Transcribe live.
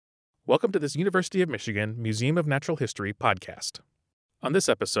Welcome to this University of Michigan Museum of Natural History podcast. On this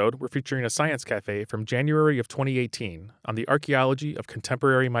episode, we're featuring a science cafe from January of 2018 on the archaeology of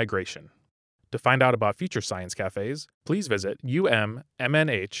contemporary migration. To find out about future science cafes, please visit ummnh.org.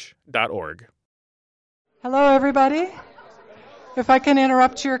 Hello, everybody. If I can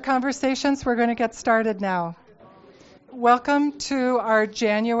interrupt your conversations, we're going to get started now. Welcome to our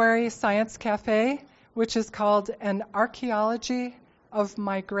January Science Cafe, which is called An Archaeology of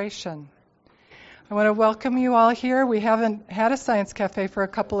Migration. I want to welcome you all here. We haven't had a Science Cafe for a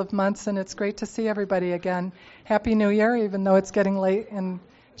couple of months, and it's great to see everybody again. Happy New Year, even though it's getting late in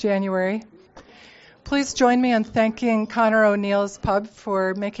January. Please join me in thanking Connor O'Neill's Pub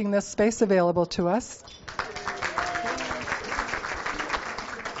for making this space available to us.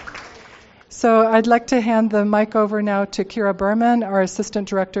 So I'd like to hand the mic over now to Kira Berman, our Assistant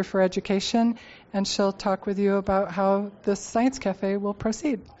Director for Education, and she'll talk with you about how this Science Cafe will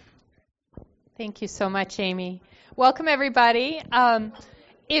proceed. Thank you so much, Amy. Welcome, everybody.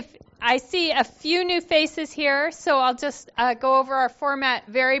 If I see a few new faces here, so I'll just go over our format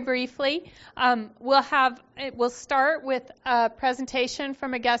very briefly. We'll start with a presentation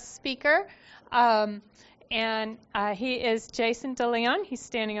from a guest speaker, and he is Jason DeLeon. He's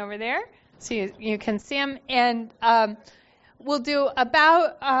standing over there, so you can see him. And we'll do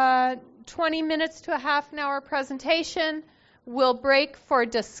about 20 minutes to a half an hour presentation. We'll break for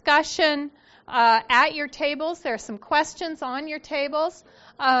discussion. At your tables, there are some questions on your tables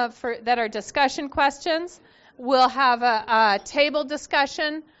that are discussion questions. We'll have a table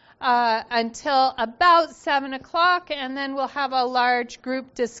discussion until about 7 o'clock, and then we'll have a large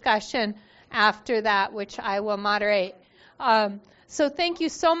group discussion after that, which I will moderate. So thank you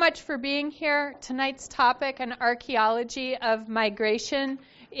so much for being here. Tonight's topic, an archaeology of migration,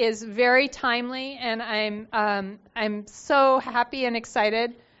 is very timely, and I'm so happy and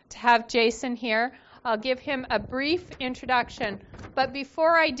excited to have Jason here. I'll give him a brief introduction. But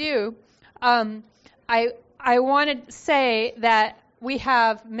before I do, I want to say that we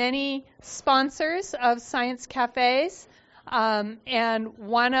have many sponsors of science cafes, and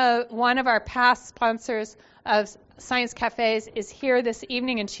one of our past sponsors of science cafes is here this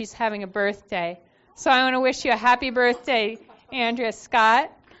evening, and she's having a birthday. So I want to wish you a happy birthday, Andrea Scott.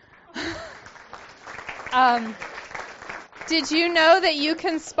 Did you know that you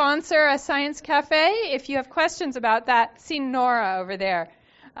can sponsor a science cafe? If you have questions about that, see Nora over there.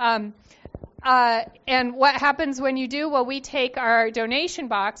 And what happens when you do? Well, we take our donation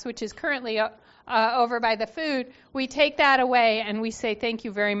box, which is currently over by the food, we take that away and we say thank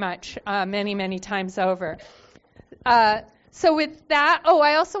you very much many, many times over. So with that,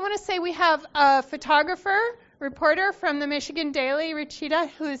 I also want to say we have a photographer, reporter from the Michigan Daily, Rachita,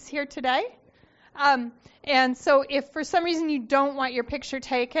 who is here today. And so if for some reason you don't want your picture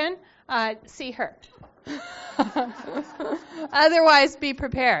taken, see her. Otherwise, be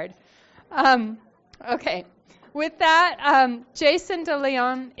prepared. Okay. With that, Jason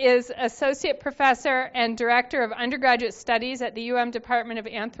DeLeon is Associate Professor and Director of Undergraduate Studies at the Department of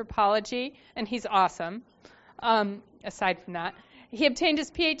Anthropology, and he's awesome, aside from that. He obtained his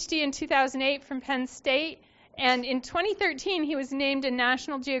PhD in 2008 from Penn State, and in 2013, he was named a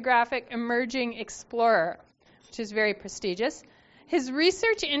National Geographic Emerging Explorer, which is very prestigious. His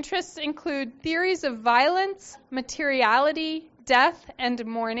research interests include theories of violence, materiality, death, and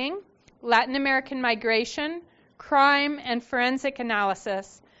mourning, Latin American migration, crime and forensic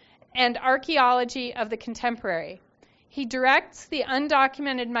analysis, and archaeology of the contemporary. He directs the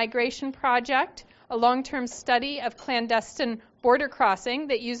Undocumented Migration Project, a long-term study of clandestine border crossing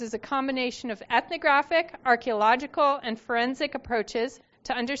that uses a combination of ethnographic, archaeological, and forensic approaches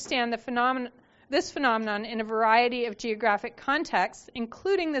to understand this phenomenon in a variety of geographic contexts,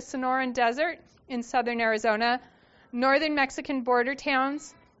 including the Sonoran Desert in southern Arizona, northern Mexican border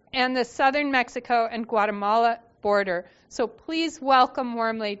towns, and the southern Mexico and Guatemala border. So please welcome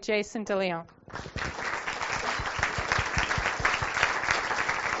warmly Jason DeLeon.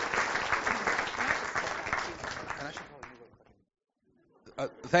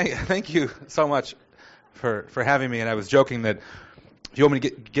 Thank you so much for having me. And I was joking that if you want me to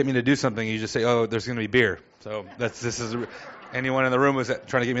get me to do something, you just say, "Oh, there's going to be beer." So anyone in the room who's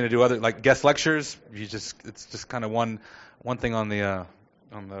trying to get me to do other like guest lectures. It's just kind of one thing on the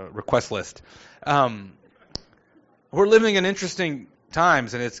request list. We're living in interesting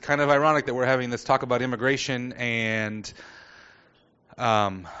times, and it's kind of ironic that we're having this talk about immigration and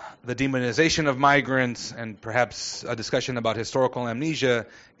the demonization of migrants, and perhaps a discussion about historical amnesia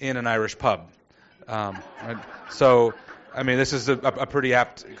in an Irish pub. Right? So, I mean, this is a pretty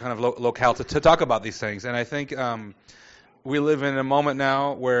apt kind of locale to talk about these things. And I think we live in a moment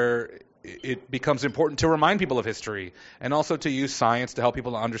now where it becomes important to remind people of history and also to use science to help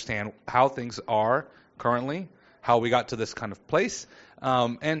people to understand how things are currently, how we got to this kind of place,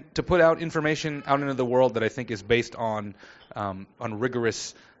 and to put out information out into the world that I think is based on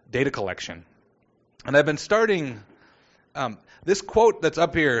rigorous data collection. And I've been starting this quote that's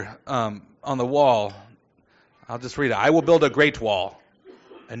up here on the wall. I'll just read it. I will build a great wall,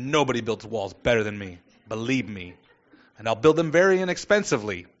 and nobody builds walls better than me. Believe me. And I'll build them very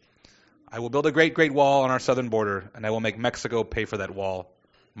inexpensively. I will build a great, great wall on our southern border, and I will make Mexico pay for that wall.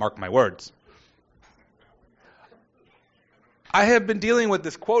 Mark my words. I have been dealing with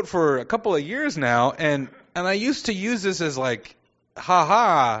this quote for a couple of years now, and I used to use this as like,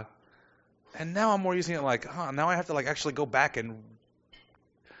 ha-ha, and now I'm more using it like, now I have to like actually go back and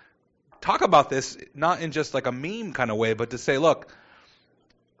talk about this, not in just like a meme kind of way, but to say, look,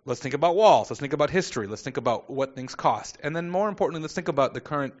 let's think about walls. Let's think about history. Let's think about what things cost. And then more importantly, let's think about the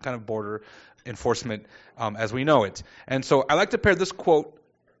current kind of border enforcement as we know it. And so I like to pair this quote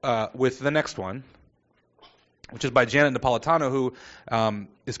with the next one, which is by Janet Napolitano, who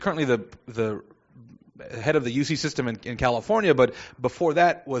is currently the head of the UC system in California, but before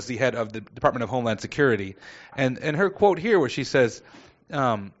that was the head of the Department of Homeland Security. And her quote here where she says,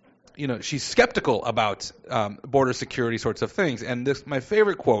 she's skeptical about border security sorts of things. And this my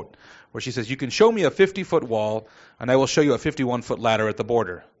favorite quote, where she says, you can show me a 50-foot wall, and I will show you a 51-foot ladder at the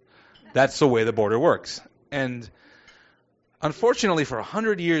border. That's the way the border works. And unfortunately, for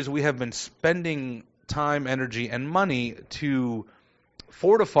 100 years, we have been spending time, energy, and money to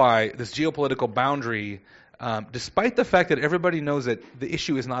fortify this geopolitical boundary, despite the fact that everybody knows that the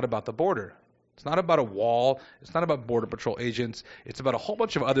issue is not about the border. It's not about a wall. It's not about Border Patrol agents. It's about a whole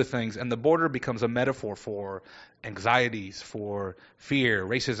bunch of other things, and the border becomes a metaphor for anxieties, for fear,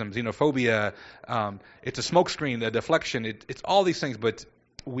 racism, xenophobia. It's a smokescreen, a deflection. It's all these things, but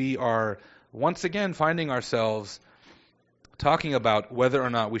we are once again finding ourselves talking about whether or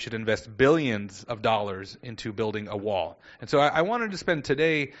not we should invest billions of dollars into building a wall. And so I wanted to spend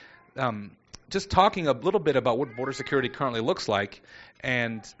today just talking a little bit about what border security currently looks like,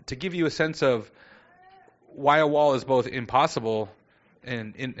 and to give you a sense of why a wall is both impossible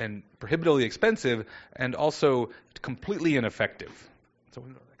and prohibitively expensive, and also completely ineffective. So we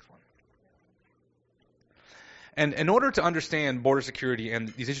go to the next one. And in order to understand border security and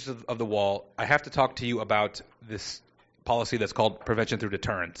these issues of the wall, I have to talk to you about this policy that's called prevention through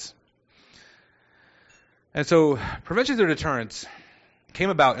deterrence. And so prevention through deterrence came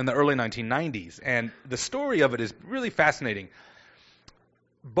about in the early 1990s, and the story of it is really fascinating.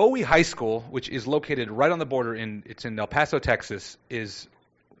 Bowie High School, which is located right on the border, it's in El Paso, Texas, is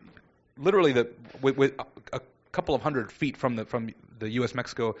literally with a couple of hundred feet from the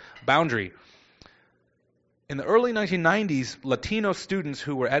U.S.-Mexico boundary. In the early 1990s, Latino students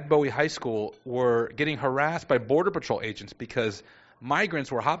who were at Bowie High School were getting harassed by Border Patrol agents because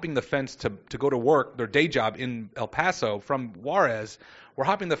migrants were hopping the fence to go to work, their day job in El Paso from Juarez, were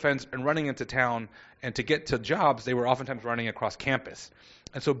hopping the fence and running into town, and to get to jobs, they were oftentimes running across campus.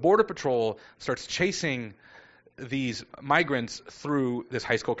 And so Border Patrol starts chasing these migrants through this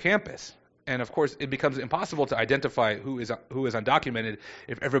high school campus. And of course, it becomes impossible to identify who is undocumented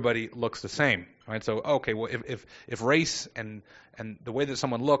if everybody looks the same, right? So, okay, well, if race and the way that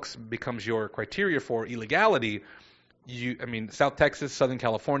someone looks becomes your criteria for illegality, South Texas, Southern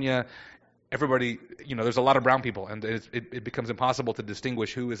California, everybody, there's a lot of brown people, and it becomes impossible to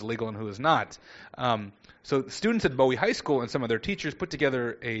distinguish who is legal and who is not. So students at Bowie High School and some of their teachers put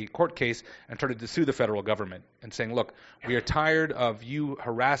together a court case and started to sue the federal government and saying, look, we are tired of you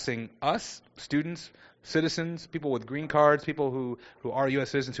harassing us, students, citizens, people with green cards, people who are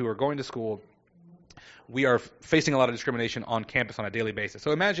U.S. citizens who are going to school. We are facing a lot of discrimination on campus on a daily basis.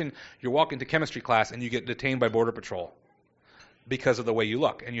 So imagine you're walking to chemistry class and you get detained by Border Patrol because of the way you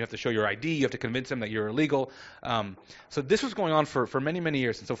look, and you have to show your ID, you have to convince them that you're illegal. So this was going on for many, many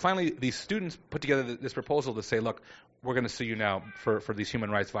years. And so finally, these students put together this proposal to say, look, we're going to sue you now for these human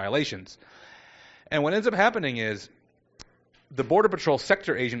rights violations. And what ends up happening is the Border Patrol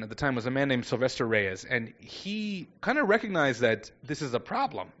sector agent at the time was a man named Sylvester Reyes, and he kind of recognized that this is a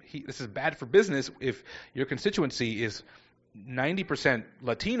problem. This is bad for business if your constituency is 90%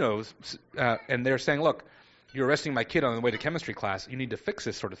 Latinos, and they're saying, look, you're arresting my kid on the way to chemistry class. You need to fix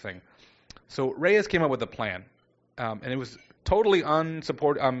this sort of thing. So Reyes came up with a plan, and it was totally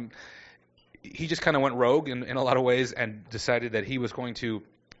unsupported. He just kind of went rogue in a lot of ways and decided that he was going to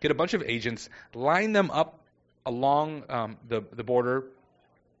get a bunch of agents, line them up along the border,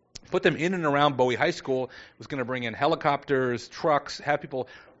 put them in and around Bowie High School, was going to bring in helicopters, trucks, have people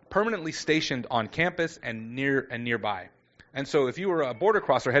permanently stationed on campus and nearby. And so if you were a border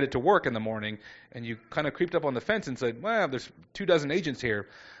crosser headed to work in the morning and you kind of creeped up on the fence and said, well, there's 24 agents here,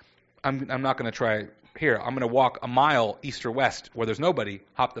 I'm not going to try here. I'm going to walk a mile east or west where there's nobody,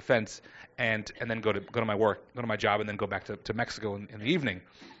 hop the fence, and then go to my work, go to my job, and then go back to Mexico in the evening.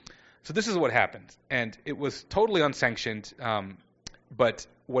 So this is what happened. And it was totally unsanctioned, but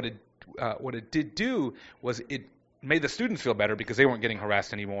what it did do was it made the students feel better because they weren't getting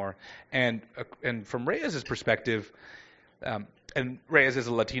harassed anymore. And from Reyes's perspective, and Reyes is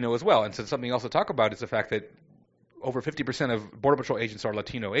a Latino as well, and so something else to talk about is the fact that over 50% of Border Patrol agents are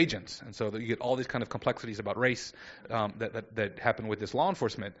Latino agents, and so you get all these kind of complexities about race that happen with this law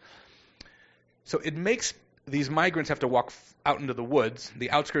enforcement. So it makes these migrants have to walk out into the woods,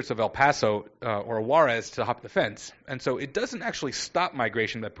 the outskirts of El Paso or Juarez, to hop the fence. And so it doesn't actually stop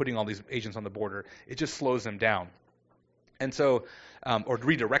migration by putting all these agents on the border. It just slows them down. And so, or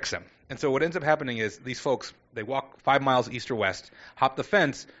redirects them. And so what ends up happening is these folks, they walk 5 miles east or west, hop the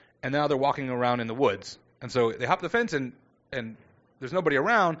fence, and now they're walking around in the woods. And so they hop the fence and there's nobody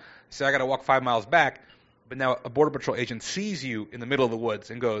around, so I got to walk 5 miles back. But now a Border Patrol agent sees you in the middle of the woods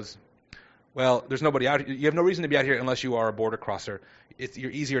and goes, well, there's nobody out here. You have no reason to be out here unless you are a border crosser.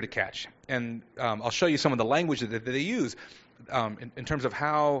 You're easier to catch. And I'll show you some of the language that they use in terms of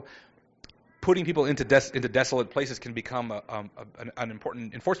how putting people into desolate places can become an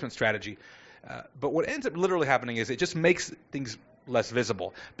important enforcement strategy. But what ends up literally happening is it just makes things less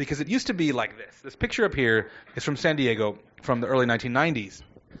visible, because it used to be like this. This picture up here is from San Diego from the early 1990s.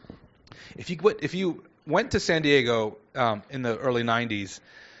 If you went to San Diego in the early 90s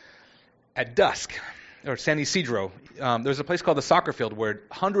at dusk, or San Isidro, there's a place called the Soccer Field where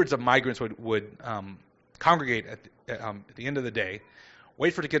hundreds of migrants would congregate at the end of the day,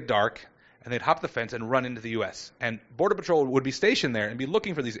 wait for it to get dark, and they'd hop the fence and run into the U.S. And Border Patrol would be stationed there and be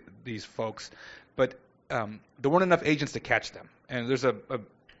looking for these folks, but there weren't enough agents to catch them. And there's a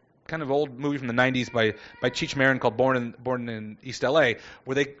kind of old movie from the 90s by Cheech Marin called Born in East L.A.,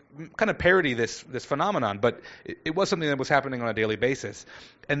 where they kind of parody this phenomenon, but it was something that was happening on a daily basis.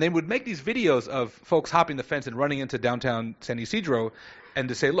 And they would make these videos of folks hopping the fence and running into downtown San Isidro and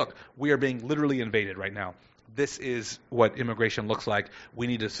to say, look, we are being literally invaded right now. This is what immigration looks like. We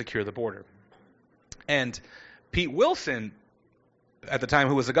need to secure the border. And Pete Wilson, at the time,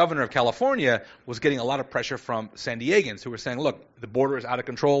 who was the governor of California, was getting a lot of pressure from San Diegans who were saying, look, the border is out of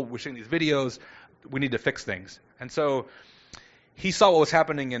control. We're seeing these videos. We need to fix things. And so he saw what was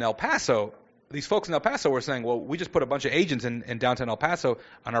happening in El Paso. These folks in El Paso were saying, well, we just put a bunch of agents in downtown El Paso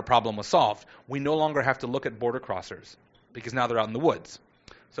and our problem was solved. We no longer have to look at border crossers because now they're out in the woods.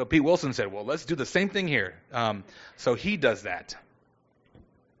 So Pete Wilson said, well, let's do the same thing here. So he does that.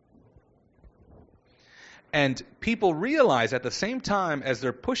 And people realize at the same time as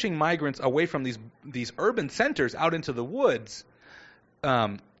they're pushing migrants away from these urban centers out into the woods,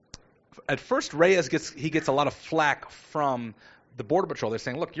 at first Reyes gets a lot of flack from the Border Patrol. They're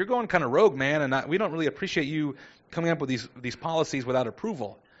saying, look, you're going kind of rogue, man, and we don't really appreciate you coming up with these policies without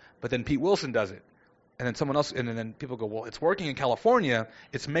approval. But then Pete Wilson does it. And then someone else, and then people go, well, it's working in California.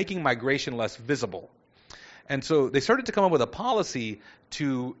 It's making migration less visible. And so they started to come up with a policy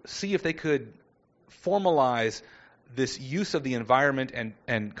to see if they could formalize this use of the environment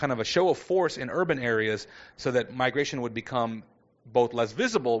and kind of a show of force in urban areas so that migration would become both less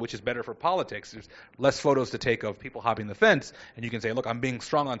visible, which is better for politics. There's less photos to take of people hopping the fence, and you can say, look, I'm being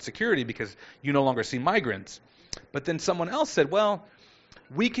strong on security because you no longer see migrants. But then someone else said, well,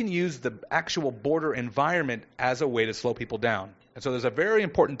 we can use the actual border environment as a way to slow people down. And so there's a very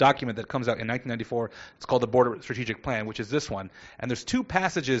important document that comes out in 1994. It's called the Border Strategic Plan, which is this one. And there's two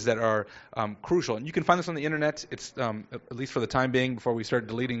passages that are crucial. And you can find this on the internet. It's at least for the time being before we start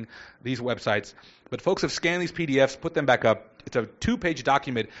deleting these websites. But folks have scanned these PDFs, put them back up. It's a 2-page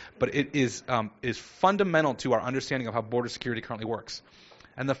document, but it is fundamental to our understanding of how border security currently works.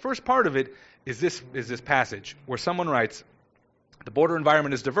 And the first part of it is this passage where someone writes, the border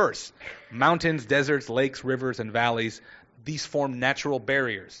environment is diverse. Mountains, deserts, lakes, rivers, and valleys, these form natural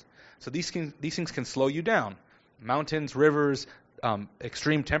barriers. So these things can slow you down. Mountains, rivers,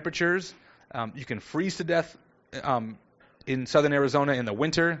 extreme temperatures. You can freeze to death in southern Arizona in the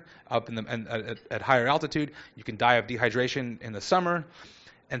winter, up at higher altitude. You can die of dehydration in the summer.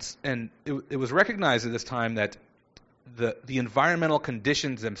 And it was recognized at this time that the environmental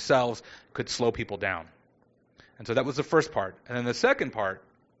conditions themselves could slow people down. And so that was the first part. And then the second part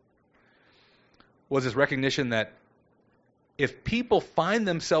was this recognition that if people find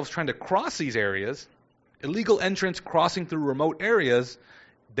themselves trying to cross these areas, illegal entrants crossing through remote areas,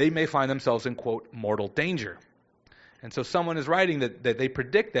 they may find themselves in, quote, mortal danger. And so someone is writing that they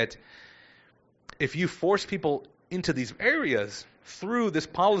predict that if you force people into these areas through this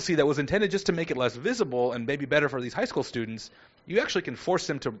policy that was intended just to make it less visible and maybe better for these high school students, you actually can force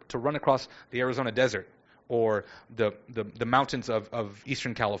them to run across the Arizona desert or the mountains of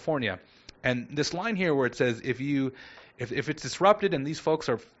eastern California. And this line here where it says if it's disrupted and these folks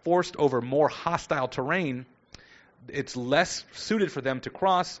are forced over more hostile terrain, it's less suited for them to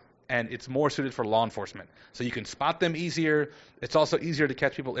cross, and it's more suited for law enforcement. So you can spot them easier. It's also easier to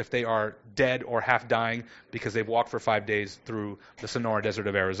catch people if they are dead or half dying because they've walked for 5 days through the Sonora Desert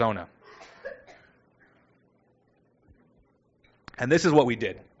of Arizona. And this is what we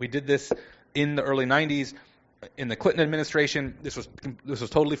did. We did this in the early 90s. In the Clinton administration, this was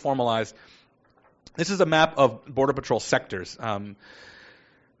totally formalized. This is a map of Border Patrol sectors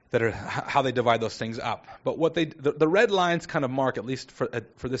that are how they divide those things up. But what the red lines kind of mark, at least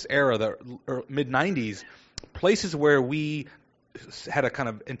for this era, the mid 90s, places where we had a kind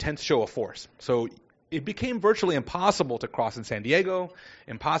of intense show of force. So it became virtually impossible to cross in San Diego,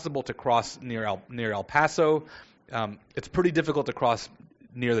 impossible to cross near El Paso. It's pretty difficult to cross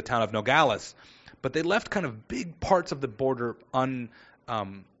near the town of Nogales. But they left kind of big parts of the border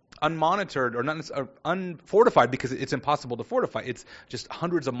unmonitored or not unfortified because it's impossible to fortify. It's just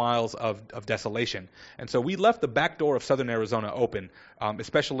hundreds of miles of desolation. And so we left the back door of southern Arizona open,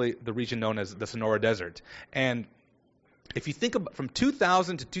 especially the region known as the Sonora Desert. And if you think about from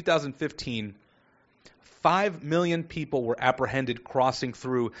 2000 to 2015, 5 million people were apprehended crossing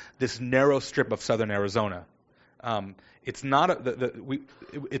through this narrow strip of southern Arizona. It's not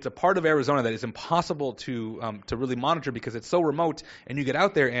it's a part of Arizona that is impossible to really monitor because it's so remote. And you get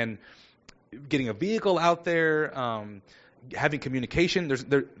out there and getting a vehicle out there, having communication. There's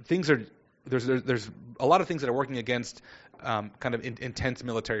a lot of things that are working against kind of intense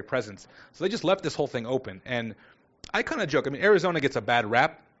military presence. So they just left this whole thing open. And I kind of joke. I mean, Arizona gets a bad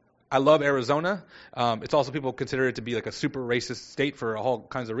rap. I love Arizona. It's also people consider it to be like a super racist state for all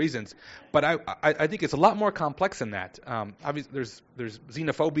kinds of reasons. But I think it's a lot more complex than that. Obviously, there's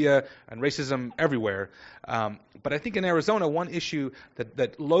xenophobia and racism everywhere. But I think in Arizona, one issue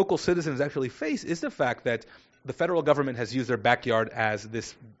that local citizens actually face is the fact that the federal government has used their backyard as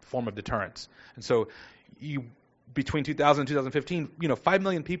this form of deterrence. And so between 2000 and 2015, 5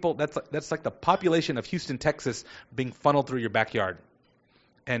 million people, that's like the population of Houston, Texas being funneled through your backyard.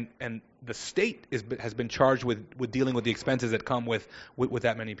 And the state has been charged with dealing with the expenses that come with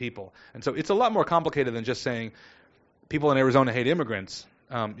that many people. And so it's a lot more complicated than just saying people in Arizona hate immigrants,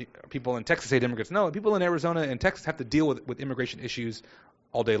 people in Texas hate immigrants. No, people in Arizona and Texas have to deal with immigration issues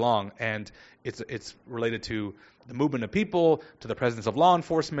all day long. And it's related to the movement of people, to the presence of law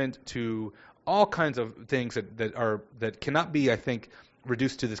enforcement, to all kinds of things that cannot be, I think,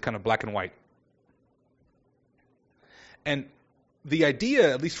 reduced to this kind of black and white. And the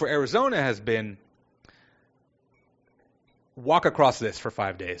idea, at least for Arizona, has been walk across this for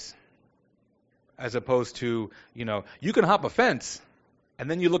 5 days, as opposed to, you can hop a fence,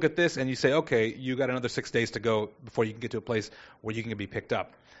 and then you look at this and you say, okay, you got another 6 days to go before you can get to a place where you can be picked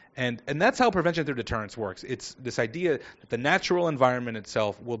up. And that's how prevention through deterrence works. It's this idea that the natural environment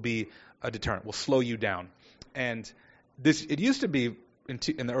itself will be a deterrent, will slow you down. And it used to be in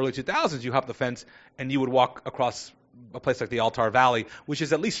the early 2000s, you hop the fence and you would walk across a place like the Altar Valley, which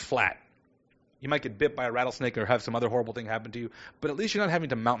is at least flat. You might get bit by a rattlesnake or have some other horrible thing happen to you, but at least you're not having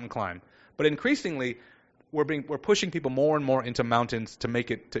to mountain climb. But increasingly, we're pushing people more and more into mountains to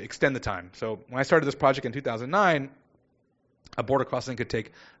extend the time. So when I started this project in 2009, a border crossing could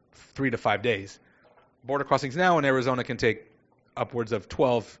take 3 to 5 days. Border crossings now in Arizona can take upwards of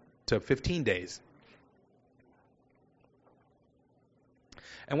 12 to 15 days.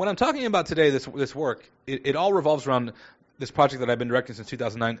 And what I'm talking about today, this work, it all revolves around this project that I've been directing since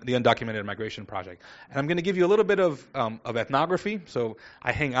 2009, the Undocumented Migration Project. And I'm going to give you a little bit of ethnography. So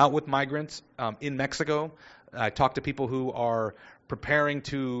I hang out with migrants in Mexico. I talk to people who are preparing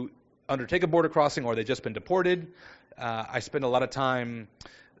to undertake a border crossing or they've just been deported. I spend a lot of time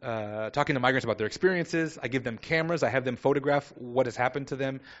talking to migrants about their experiences. I give them cameras. I have them photograph what has happened to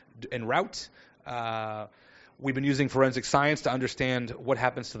them en route. We've been using forensic science to understand what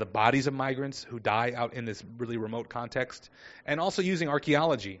happens to the bodies of migrants who die out in this really remote context, and also using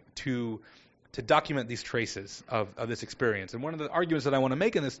archaeology to document these traces of this experience. And one of the arguments that I want to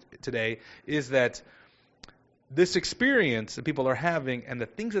make in this today is that this experience that people are having and the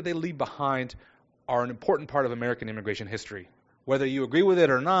things that they leave behind are an important part of American immigration history. Whether you agree with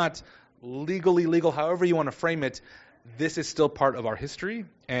it or not, legal, however you want to frame it, this is still part of our history.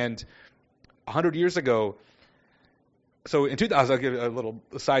 And 100 years ago, so in 2000, I'll give a little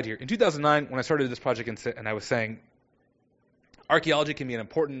aside here. In 2009, when I started this project and I was saying archaeology can be an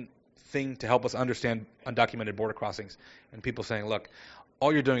important thing to help us understand undocumented border crossings. And people saying, look,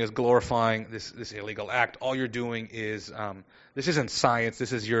 all you're doing is glorifying this illegal act. All you're doing is, this isn't science.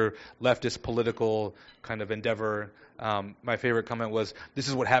 This is your leftist political kind of endeavor. My favorite comment was, this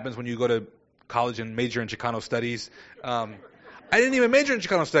is what happens when you go to college and major in Chicano studies. I didn't even major in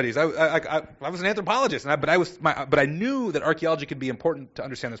Chicano studies. I was an anthropologist, but I knew that archaeology could be important to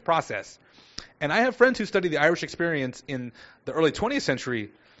understand this process. And I have friends who study the Irish experience in the early 20th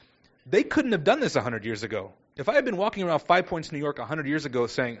century. They couldn't have done this 100 years ago. If I had been walking around 5 Points, New York 100 years ago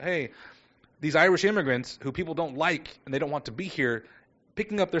saying, hey, these Irish immigrants who people don't like and they don't want to be here,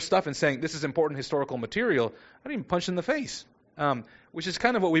 picking up their stuff and saying this is important historical material, I'd even punch in the face. Which is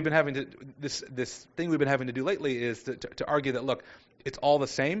kind of what we've been having to, this thing we've been having to do lately is to argue that, look, it's all the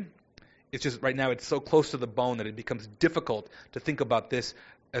same. It's just right now it's so close to the bone that it becomes difficult to think about this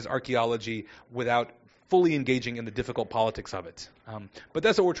as archaeology without fully engaging in the difficult politics of it. But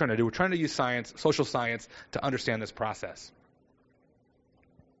that's what we're trying to do. We're trying to use science, social science, to understand this process.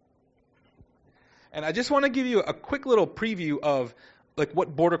 And I just want to give you a quick little preview of like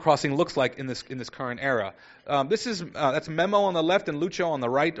what border crossing looks like in this current era. That's Memo on the left and Lucho on the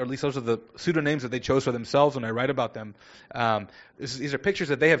right, or at least those are the pseudonyms that they chose for themselves when I write about them. These are pictures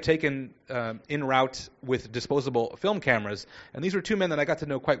that they have taken en route with disposable film cameras, and these were two men that I got to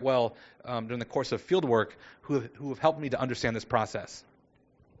know quite well during the course of field work who have helped me to understand this process.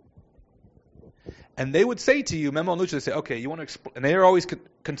 And they would say to you, Memo and Lucha, they say, okay, you want to explain, and they are always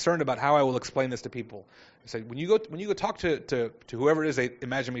concerned about how I will explain this to people. They say, when you go talk to whoever it is they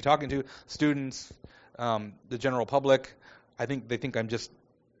imagine me talking to, students, the general public, they think I'm just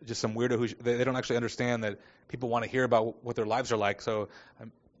some weirdo who they don't actually understand that people want to hear about what their lives are like. So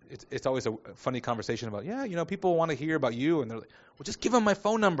it's always a funny conversation about, people want to hear about you, and they're like, well, just give them my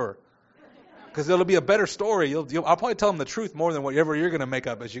phone number. Because it'll be a better story. I'll probably tell them the truth more than whatever you're going to make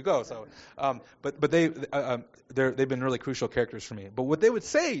up as you go. So, but they've been really crucial characters for me. But what they would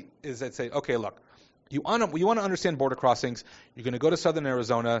say is they'd say, okay, look, you want to understand border crossings. You're going to go to southern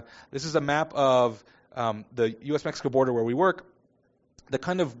Arizona. This is a map of the U.S.-Mexico border where we work. The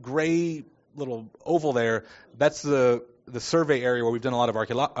kind of gray little oval there, that's the survey area where we've done a lot of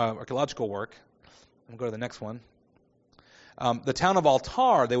archaeological work. I'm going to go to the next one. The town of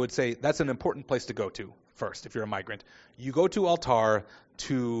Altar, they would say, that's an important place to go to first if you're a migrant. You go to Altar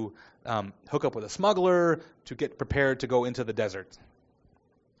to hook up with a smuggler, to get prepared to go into the desert.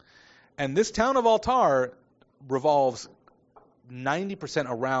 And this town of Altar revolves 90%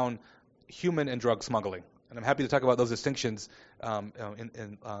 around human and drug smuggling. And I'm happy to talk about those distinctions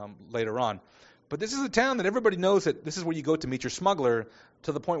later on. But this is a town that everybody knows that this is where you go to meet your smuggler,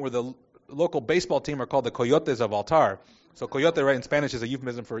 to the point where the local baseball team are called the Coyotes of Altar. So coyote, right, in Spanish is a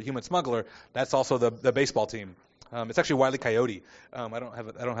euphemism for human smuggler. That's also the baseball team. It's actually Wile E. Coyote. I don't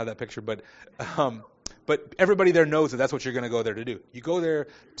have that picture, but everybody there knows that that's what you're going to go there to do. You go there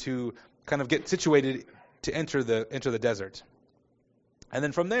to kind of get situated to enter the desert, and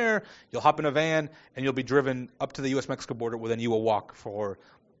then from there you'll hop in a van and you'll be driven up to the U.S.-Mexico border, where then you will walk for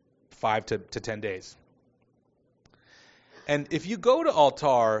 5 to 10 days. And if you go to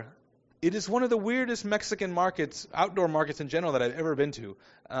Altar, it is one of the weirdest Mexican markets, outdoor markets in general, that I've ever been to,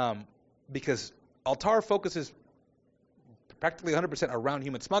 because Altar focuses practically 100% around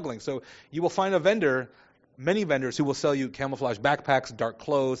human smuggling. So you will find many vendors who will sell you camouflage backpacks, dark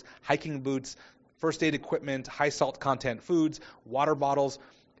clothes, hiking boots, first aid equipment, high salt content foods, water bottles.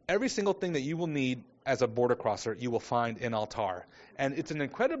 Every single thing that you will need as a border crosser, you will find in Altar. And it's an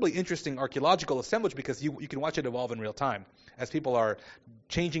incredibly interesting archaeological assemblage because you can watch it evolve in real time as people are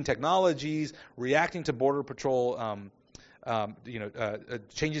changing technologies, reacting to Border Patrol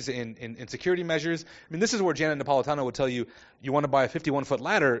changes in security measures. I mean, this is where Janet Napolitano would tell you, you want to buy a 51-foot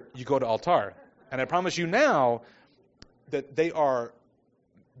ladder, you go to Altar. And I promise you now that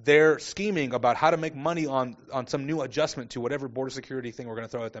they're scheming about how to make money on some new adjustment to whatever border security thing we're going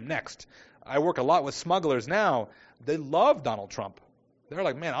to throw at them next. I work a lot with smugglers now. They love Donald Trump. They're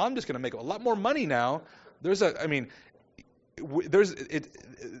like, man, I'm just going to make a lot more money now. These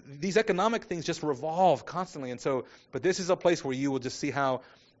economic things just revolve constantly, and so. But this is a place where you will just see how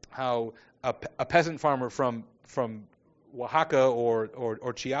a peasant farmer from Oaxaca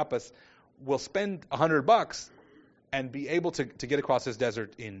or Chiapas will spend $100 and be able to get across this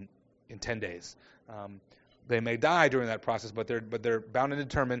desert in 10 days. They may die during that process, but they're bound and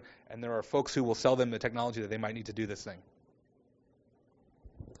determined, and there are folks who will sell them the technology that they might need to do this thing.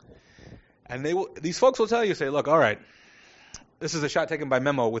 And these folks will tell you, say, look, all right, this is a shot taken by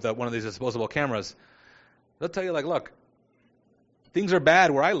Memo with one of these disposable cameras. They'll tell you, like, look, things are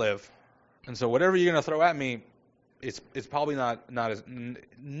bad where I live, and so whatever you're going to throw at me, it's probably not as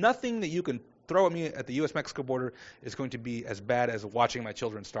nothing that you can throw at me at the U.S.-Mexico border is going to be as bad as watching my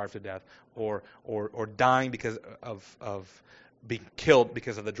children starve to death or dying because of being killed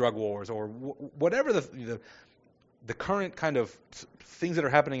because of the drug wars or whatever the current kind of things that are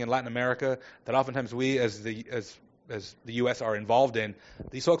happening in Latin America that oftentimes we as the U.S. are involved in.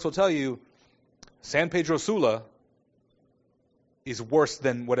 These folks will tell you San Pedro Sula is worse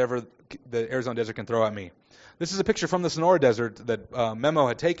than whatever the Arizona desert can throw at me. This is a picture from the Sonora Desert that Memo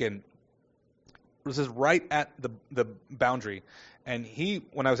had taken. This is right at the boundary. And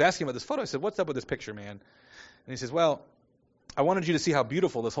when I was asking about this photo, I said, "What's up with this picture, man?" And he says, "Well, I wanted you to see how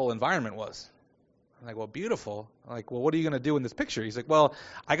beautiful this whole environment was." I'm like, "Well, beautiful?" I'm like, "Well, what are you going to do in this picture?" He's like, "Well,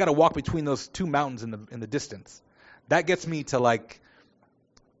 I got to walk between those two mountains in the distance. That gets me to like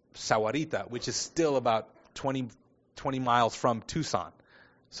Sahuarita, which is still about 20 miles from Tucson.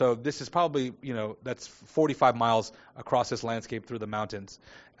 So this is probably, that's 45 miles across this landscape through the mountains.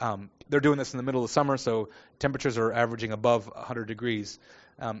 They're doing this in the middle of summer, so temperatures are averaging above 100 degrees.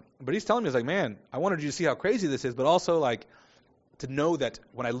 But he's telling me, he's like, man, I wanted you to see how crazy this is, but also like to know that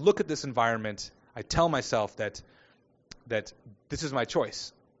when I look at this environment, I tell myself that this is my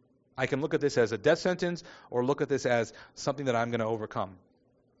choice. I can look at this as a death sentence or look at this as something that I'm going to overcome.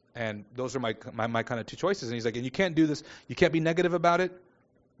 And those are my kind of two choices. And he's like, and you can't do this. You can't be negative about it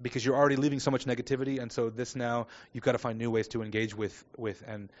because you're already leaving so much negativity. And so this now, you've got to find new ways to engage with.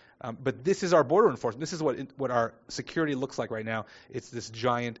 But this is our border enforcement. This is what our security looks like right now. It's this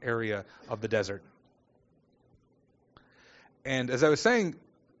giant area of the desert. And as I was saying,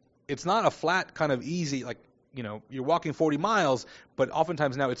 it's not a flat kind of easy, like, you're walking 40 miles, but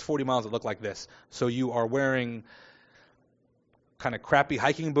oftentimes now it's 40 miles that look like this. So you are wearing kind of crappy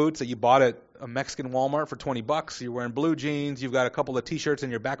hiking boots that you bought at a Mexican Walmart for $20. You're wearing blue jeans. You've got a couple of T-shirts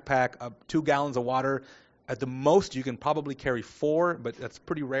in your backpack, 2 gallons of water. At the most, you can probably carry 4, but that's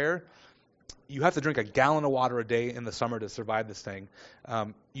pretty rare. You have to drink a gallon of water a day in the summer to survive this thing.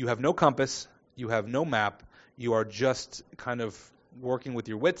 You have no compass. You have no map. You are just kind of working with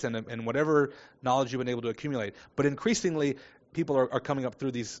your wits and whatever knowledge you've been able to accumulate. But increasingly, people are coming up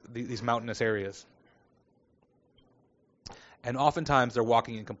through these mountainous areas. And oftentimes they're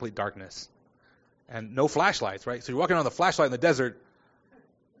walking in complete darkness and no flashlights, right? So you're walking around with a flashlight in the desert.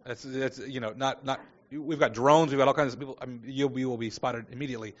 That's not. We've got drones. We've got all kinds of people. You will be spotted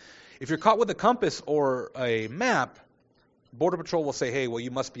immediately. If you're caught with a compass or a map, Border Patrol will say, "Hey, well, you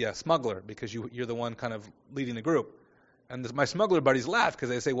must be a smuggler because you're the one kind of leading the group." And my smuggler buddies laugh because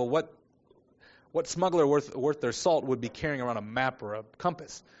they say, "Well, what smuggler worth their salt would be carrying around a map or a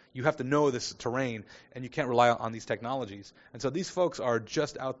compass? You have to know this terrain, and you can't rely on these technologies." And so these folks are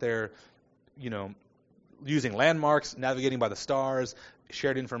just out there, using landmarks, navigating by the stars,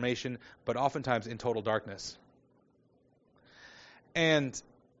 shared information, but oftentimes in total darkness. And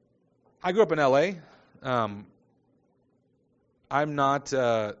I grew up in L.A.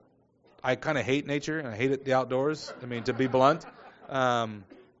 I kind of hate nature, and I hate the outdoors. To be blunt.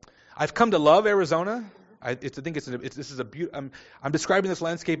 I've come to love Arizona. I'm describing this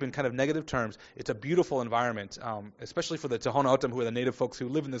landscape in kind of negative terms. It's a beautiful environment, especially for the Tohono O'odham, who are the native folks who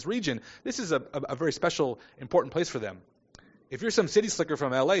live in this region. This is a very special, important place for them. If you're some city slicker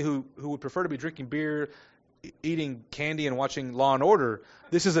from L.A. who would prefer to be drinking beer, eating candy, and watching Law and Order,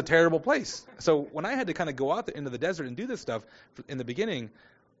 this is a terrible place. So when I had to kind of go out there into the desert and do this stuff in the beginning,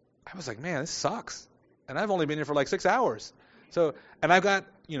 I was like, man, this sucks. And I've only been here for like 6 hours. So, and I've got,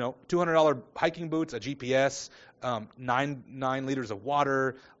 $200 hiking boots, a GPS, 9 liters of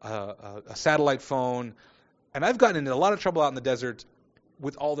water, a satellite phone. And I've gotten into a lot of trouble out in the desert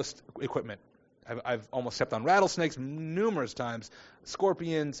with all this equipment. I've almost stepped on rattlesnakes numerous times,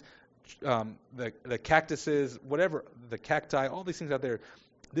 scorpions, the cactuses, whatever, the cacti, all these things out there.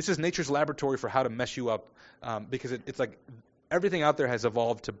 This is nature's laboratory for how to mess you up, because it's like everything out there has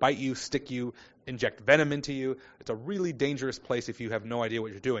evolved to bite you, stick you, inject venom into you. It's a really dangerous place if you have no idea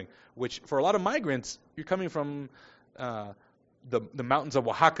what you're doing, which for a lot of migrants, you're coming from the mountains of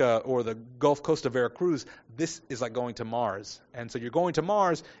Oaxaca or the Gulf Coast of Veracruz. This is like going to Mars. And so you're going to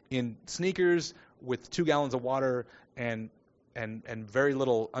Mars in sneakers with 2 gallons of water and very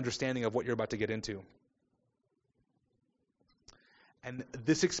little understanding of what you're about to get into. And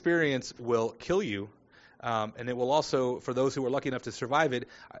this experience will kill you. And it will also, for those who are lucky enough to survive it,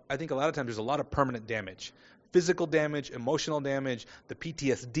 I think a lot of times there's a lot of permanent damage. Physical damage, emotional damage, the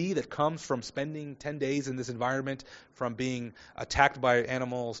PTSD that comes from spending 10 days in this environment, from being attacked by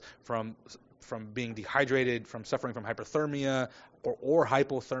animals, from being dehydrated, from suffering from hyperthermia or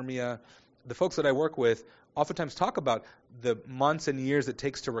hypothermia. The folks that I work with oftentimes talk about the months and years it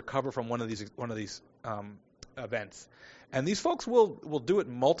takes to recover from one of these events. And these folks will do it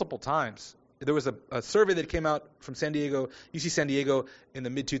multiple times. There was a survey that came out from San Diego, UC San Diego, in the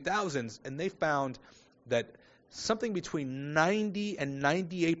mid-2000s, and they found that something between 90 and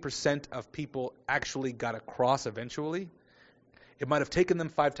 98% of people actually got across eventually. It might have taken them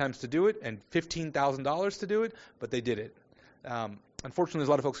 5 times to do it and $15,000 to do it, but they did it. Unfortunately, there's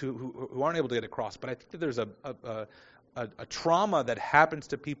a lot of folks who aren't able to get across, but I think that there's a trauma that happens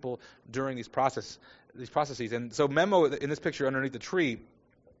to people during these processes. And so Memo, in this picture underneath the tree,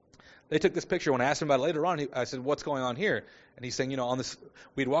 they took this picture. When I asked him about it later on, I said, "What's going on here?" And he's saying, on this,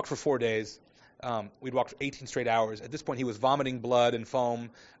 we'd walked for 4 days. We'd walked for 18 straight hours. At this point, he was vomiting blood and foam.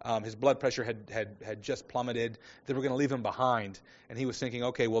 His blood pressure had just plummeted. They were going to leave him behind. And he was thinking,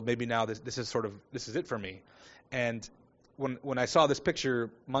 okay, well, maybe now this is it for me. And when I saw this picture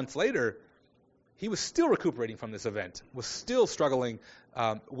months later, he was still recuperating from this event, was still struggling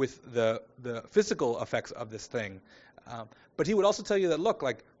with the physical effects of this thing. But he would also tell you that, look,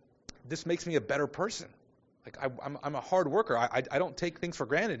 like, this makes me a better person. Like, I'm a hard worker. I don't take things for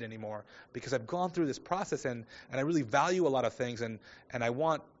granted anymore because I've gone through this process and I really value a lot of things. And I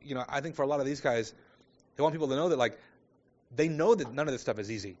want, I think for a lot of these guys, they want people to know that, like, they know that none of this stuff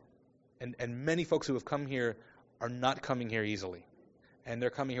is easy. And many folks who have come here are not coming here easily. And they're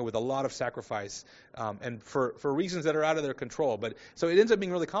coming here with a lot of sacrifice and for reasons that are out of their control. But so it ends up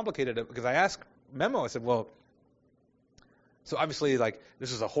being really complicated because I asked Memo, I said, well, so obviously, like,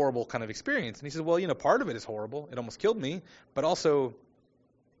 this is a horrible kind of experience. And he said, well, part of it is horrible. It almost killed me. But also,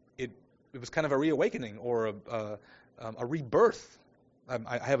 it was kind of a reawakening or a rebirth.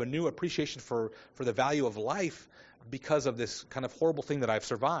 I have a new appreciation for the value of life because of this kind of horrible thing that I've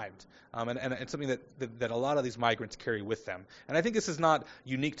survived. And it's something that a lot of these migrants carry with them. And I think this is not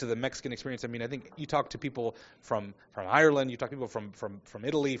unique to the Mexican experience. I mean, I think you talk to people from Ireland, you talk to people from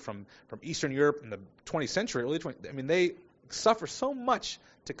Italy, from Eastern Europe in the 20th century, early 20th. I mean, they suffer so much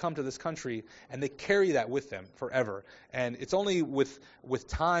to come to this country, and they carry that with them forever. And it's only with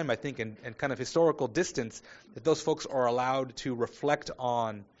time, I think, and kind of historical distance that those folks are allowed to reflect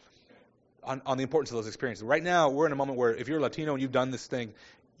on the importance of those experiences. Right now, we're in a moment where if you're Latino and you've done this thing,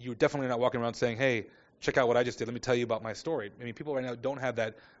 you're definitely not walking around saying, hey, check out what I just did. Let me tell you about my story. I mean, people right now don't have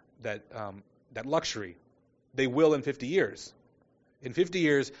that luxury. They will in 50 years. In 50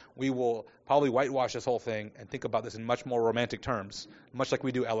 years, we will probably whitewash this whole thing and think about this in much more romantic terms, much like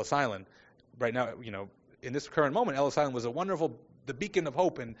we do Ellis Island. Right now, in this current moment, Ellis Island was the beacon of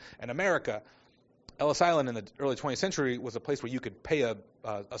hope in America. Ellis Island in the early 20th century was a place where you could pay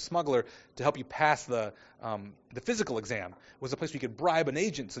a smuggler to help you pass the physical exam. It was a place where you could bribe an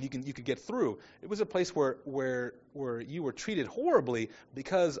agent so you could get through. It was a place where you were treated horribly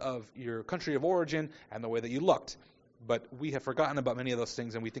because of your country of origin and the way that you looked. But we have forgotten about many of those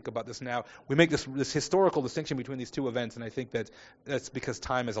things, and we think about this now. We make this historical distinction between these two events, and I think that's because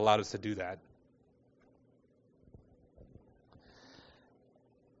time has allowed us to do that.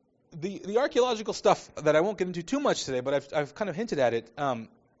 The archaeological stuff that I won't get into too much today, but I've kind of hinted at it.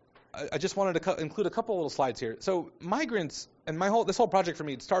 I just wanted to include a couple little slides here. So migrants, and this whole project for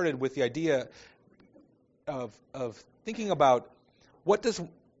me, it started with the idea of thinking about what does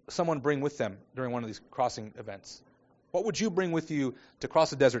someone bring with them during one of these crossing events. What would you bring with you to cross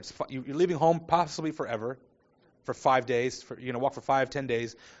the desert? You're leaving home possibly forever, for 5 days. You're going to walk for 5-10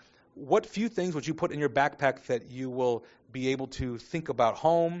 days. What few things would you put in your backpack that you will be able to think about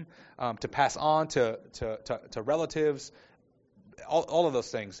home, to pass on to relatives, all of those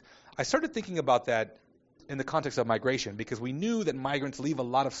things? I started thinking about that in the context of migration because we knew that migrants leave a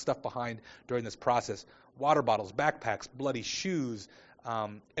lot of stuff behind during this process. Water bottles, backpacks, bloody shoes,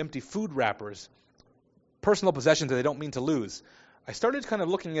 empty food wrappers, personal possessions that they don't mean to lose. I started kind of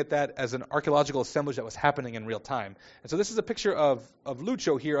looking at that as an archaeological assemblage that was happening in real time. And so this is a picture of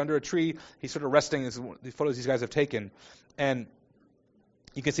Lucho here under a tree. He's sort of resting. This is the photos these guys have taken. And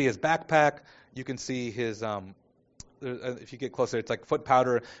you can see his backpack. You can see his, if you get closer, it's like foot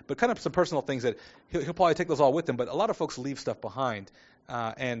powder, but kind of some personal things that he'll probably take those all with him. But a lot of folks leave stuff behind.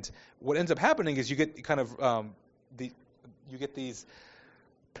 And what ends up happening is you get kind of you get these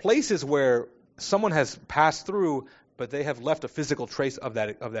places where someone has passed through, but they have left a physical trace of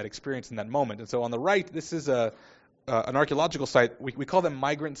that experience in that moment. And so on the right, this is an archaeological site. We call them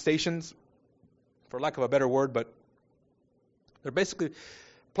migrant stations, for lack of a better word, but they're basically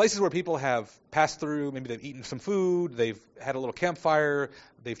places where people have passed through. Maybe they've eaten some food, they've had a little campfire,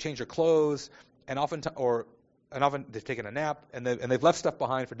 they've changed their clothes, and often they've taken a nap, and they've left stuff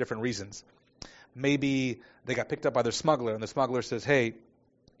behind for different reasons. Maybe they got picked up by their smuggler, and the smuggler says, "Hey,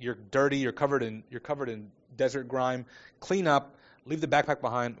 you're dirty. You're covered in desert grime. Clean up. Leave the backpack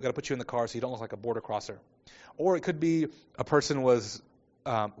behind. We got to put you in the car so you don't look like a border crosser." Or it could be a person was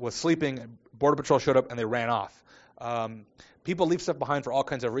sleeping, Border Patrol showed up, and they ran off. People leave stuff behind for all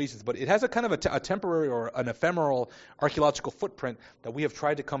kinds of reasons, but it has a kind of a temporary or an ephemeral archaeological footprint that we have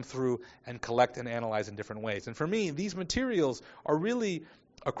tried to come through and collect and analyze in different ways. And for me, these materials are really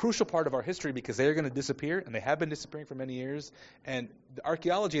a crucial part of our history because they are going to disappear, and they have been disappearing for many years. And the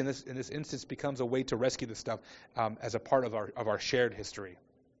archaeology in this instance becomes a way to rescue this stuff as a part of our shared history.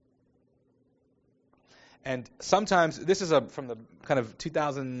 And sometimes, this is from the kind of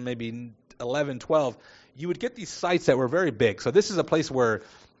 2000, maybe 11, 12, you would get these sites that were very big. So this is a place where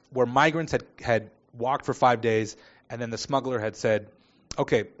migrants had walked for 5 days, and then the smuggler had said,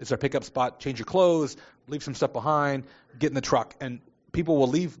 okay, it's our pickup spot, change your clothes, leave some stuff behind, get in the truck. And people will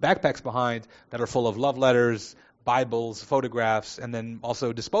leave backpacks behind that are full of love letters, Bibles, photographs, and then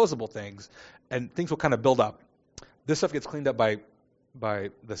also disposable things. And things will kind of build up. This stuff gets cleaned up by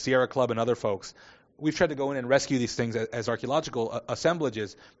the Sierra Club and other folks. We've tried to go in and rescue these things as archaeological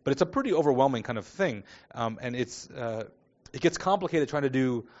assemblages, but it's a pretty overwhelming kind of thing. And it gets complicated trying to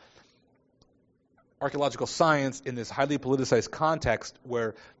do archaeological science in this highly politicized context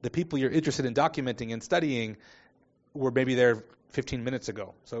where the people you're interested in documenting and studying were maybe there 15 minutes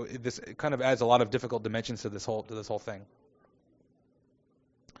ago. So it kind of adds a lot of difficult dimensions to this whole thing.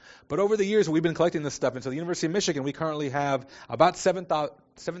 But over the years, we've been collecting this stuff. And so the University of Michigan, we currently have about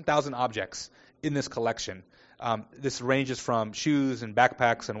 7,000 objects in this collection. This ranges from shoes and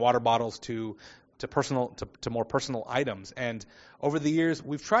backpacks and water bottles to more personal items. And over the years,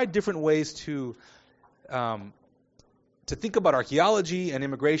 we've tried different ways to think about archaeology and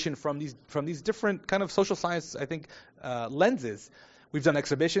immigration from these different kind of social science, I think, lenses. We've done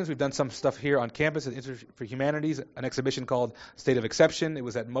exhibitions. We've done some stuff here on campus at Institute for Humanities, an exhibition called State of Exception. It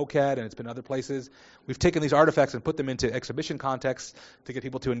was at MOCAD, and it's been other places. We've taken these artifacts and put them into exhibition contexts to get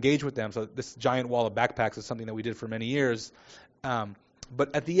people to engage with them. So this giant wall of backpacks is something that we did for many years.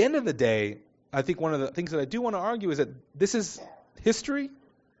 But at the end of the day, I think one of the things that I do want to argue is that this is history.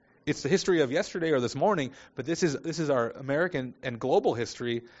 It's the history of yesterday or this morning, but this is our American and global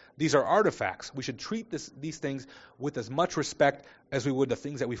history. These are artifacts. We should treat these things with as much respect as we would the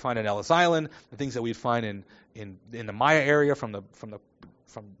things that we find in Ellis Island, the things that we find in the Maya area from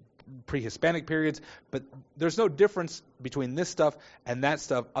pre-Hispanic periods. But there's no difference between this stuff and that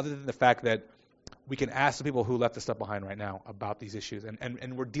stuff other than the fact that we can ask the people who left the stuff behind right now about these issues.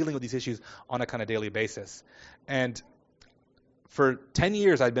 And we're dealing with these issues on a kind of daily basis. And for 10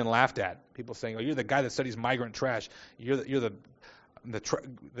 years, I'd been laughed at. People saying, "Oh, you're the guy that studies migrant trash. You're the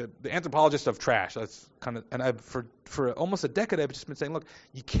anthropologist of trash." That's kind of, and for almost a decade, I've just been saying, "Look,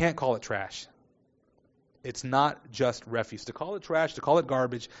 you can't call it trash. It's not just refuse. To call it trash, to call it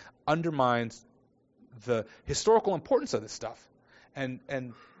garbage, undermines the historical importance of this stuff." And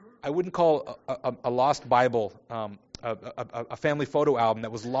I wouldn't call a lost Bible, a family photo album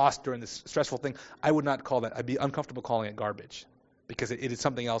that was lost during this stressful thing. I would not call that. I'd be uncomfortable calling it garbage, because it is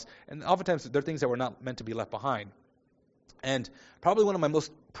something else. And oftentimes, they're things that were not meant to be left behind. And probably one of my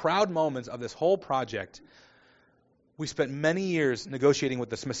most proud moments of this whole project, we spent many years negotiating with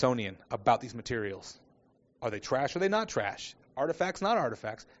the Smithsonian about these materials. Are they trash? Are they not trash? Artifacts, not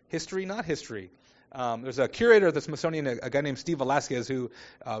artifacts. History, not history. There's a curator at the Smithsonian, a guy named Steve Velasquez, who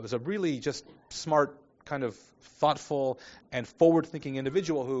was a really just smart, kind of thoughtful and forward-thinking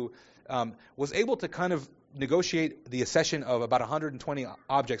individual who was able to kind of negotiate the accession of about 120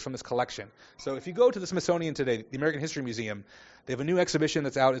 objects from this collection. So if you go to the Smithsonian today, the American History Museum, they have a new exhibition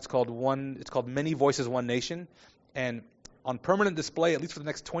that's out. It's called Many Voices, One Nation. And on permanent display, at least for the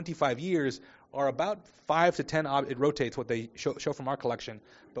next 25 years, are about 5 to 10, it rotates what they show from our collection.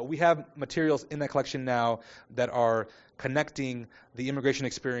 But we have materials in that collection now that are connecting the immigration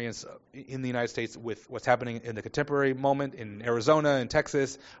experience in the United States with what's happening in the contemporary moment in Arizona and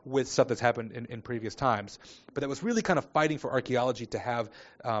Texas, with stuff that's happened in previous times. But that was really kind of fighting for archaeology to have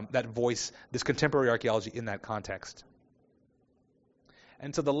that voice, this contemporary archaeology in that context.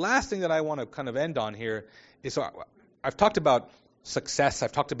 And so the last thing that I want to kind of end on here is, so I've talked about success.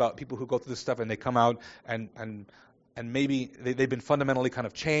 I've talked about people who go through this stuff and they come out and maybe they've been fundamentally kind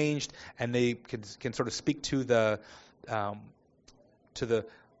of changed, and they can sort of speak to the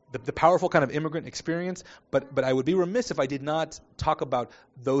powerful kind of immigrant experience. But I would be remiss if I did not talk about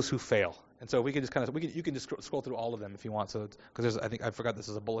those who fail. And so we can just you can just scroll through all of them if you want. So because I think I forgot this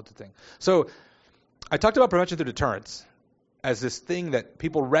is a bulleted thing. So I talked about prevention through deterrence as this thing that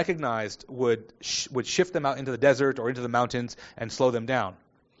people recognized would shift them out into the desert or into the mountains and slow them down.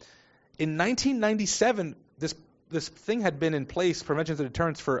 In 1997, this thing had been in place, prevention through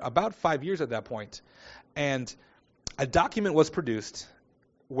deterrence, for about 5 years at that point. And a document was produced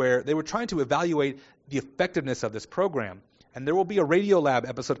where they were trying to evaluate the effectiveness of this program. And there will be a Radiolab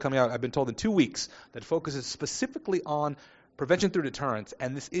episode coming out, I've been told, in 2 weeks that focuses specifically on prevention through deterrence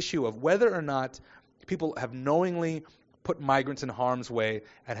and this issue of whether or not people have knowingly put migrants in harm's way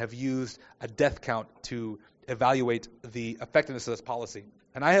and have used a death count to evaluate the effectiveness of this policy.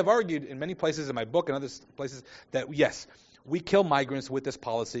 And I have argued in many places in my book and other places that, yes, we kill migrants with this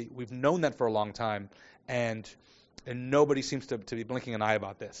policy. We've known that for a long time, and nobody seems to be blinking an eye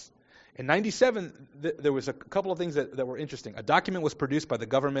about this. In 97, there was a couple of things that were interesting. A document was produced by the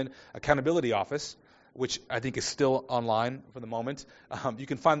Government Accountability Office, which I think is still online for the moment. You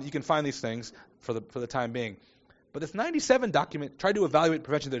can find these things for the time being. But this 97 document tried to evaluate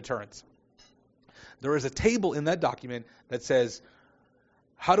prevention and deterrence. There is a table in that document that says,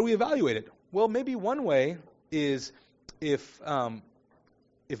 how do we evaluate it? Well, maybe one way is if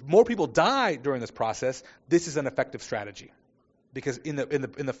more people die during this process, this is an effective strategy. Because in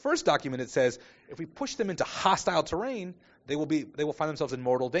the first document it says if we push them into hostile terrain, they will find themselves in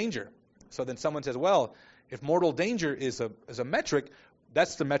mortal danger. So then someone says, well, if mortal danger is a metric,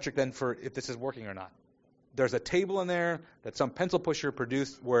 that's the metric then for if this is working or not. There's a table in there that some pencil pusher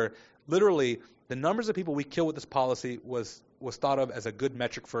produced where literally the numbers of people we kill with this policy was thought of as a good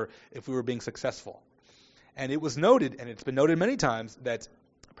metric for if we were being successful. And it was noted, and it's been noted many times, that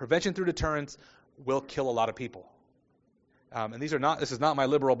prevention through deterrence will kill a lot of people. And this is not my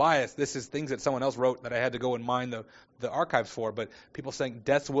liberal bias. This is things that someone else wrote that I had to go and mine the archives for. But people saying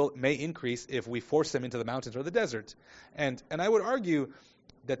deaths may increase if we force them into the mountains or the desert. And I would argue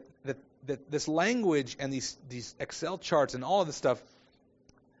that this language and these Excel charts and all of this stuff,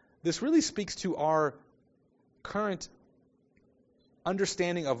 this really speaks to our current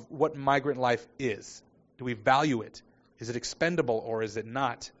understanding of what migrant life is. Do we value it? Is it expendable or is it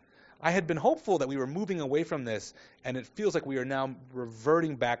not? I had been hopeful that we were moving away from this, and it feels like we are now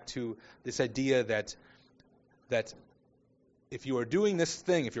reverting back to this idea that if you are doing this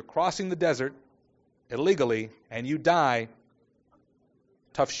thing, if you're crossing the desert illegally and you die,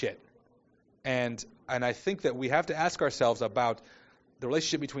 tough shit. And I think that we have to ask ourselves about the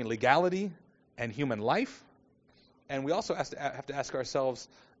relationship between legality and human life, and we also have to ask ourselves,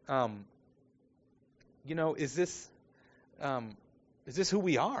 is this who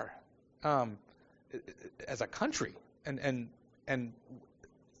we are? As a country, and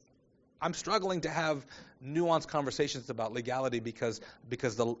I'm struggling to have nuanced conversations about legality because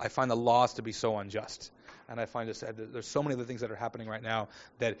I find the laws to be so unjust, and I find there's so many other things that are happening right now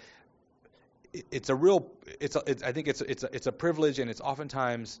that it's a privilege, and it's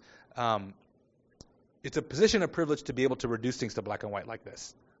oftentimes it's a position of privilege to be able to reduce things to black and white like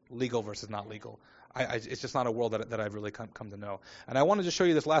this, legal versus not legal. It's just not a world that I've really come to know. And I want to just show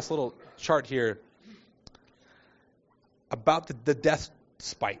you this last little chart here about the death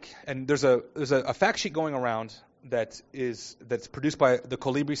spike. And there's a fact sheet going around that's produced by the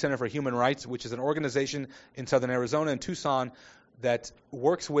Colibri Center for Human Rights, which is an organization in southern Arizona and Tucson that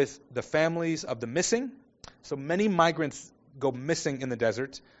works with the families of the missing. So many migrants go missing in the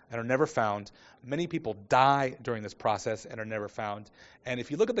desert and are never found. Many people die during this process and are never found. And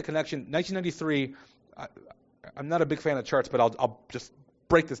if you look at the connection, 1993, I'm not a big fan of charts, but I'll just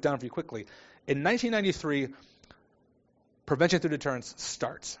break this down for you quickly. In 1993, prevention through deterrence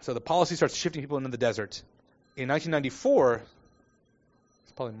starts. So the policy starts shifting people into the desert. In 1994,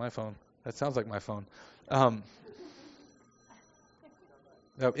 it's probably my phone. That sounds like my phone.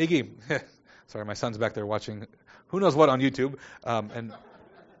 Iggy, sorry, my son's back there watching who knows what on YouTube. And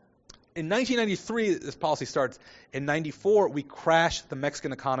in 1993, this policy starts. In 94, we crashed the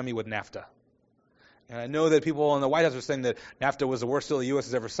Mexican economy with NAFTA. And I know that people in the White House are saying that NAFTA was the worst deal the U.S.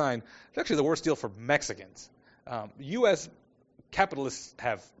 has ever signed. It's actually the worst deal for Mexicans. U.S. capitalists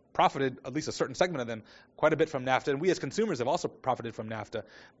have profited, at least a certain segment of them, quite a bit from NAFTA, and we as consumers have also profited from NAFTA.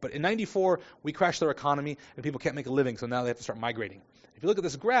 But in 94, we crashed their economy, and people can't make a living, so now they have to start migrating. If you look at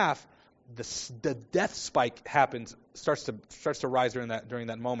this graph, the death spike starts to rise during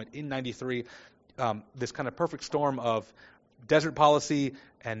that moment in 93. This kind of perfect storm of desert policy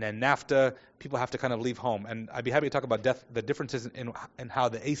and then NAFTA. People have to kind of leave home, and I'd be happy to talk about the differences in how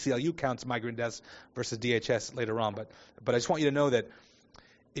the ACLU counts migrant deaths versus DHS later on. But I just want you to know that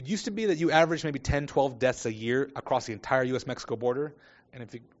it used to be that you averaged maybe 10, 12 deaths a year across the entire U.S.-Mexico border. And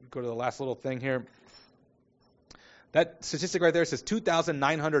if you go to the last little thing here, that statistic right there says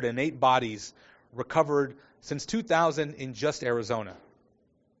 2,908 bodies recovered since 2000 in just Arizona.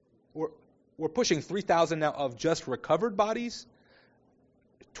 We're pushing 3,000 now of just recovered bodies.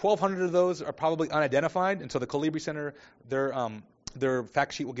 1,200 of those are probably unidentified, and so the Colibri Center, their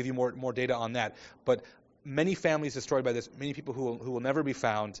fact sheet will give you more data on that. But many families destroyed by this, many people who will never be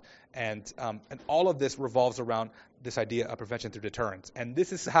found, and all of this revolves around this idea of prevention through deterrence. And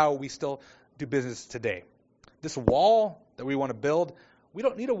this is how we still do business today. This wall that we want to build, we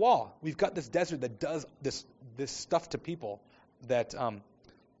don't need a wall. We've got this desert that does this stuff to people that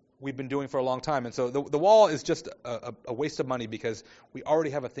we've been doing for a long time. And so the wall is just a waste of money because we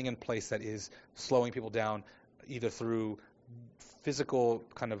already have a thing in place that is slowing people down either through physical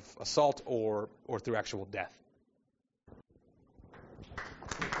kind of assault or through actual death.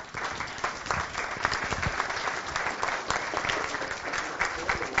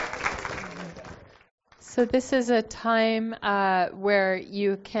 So this is a time where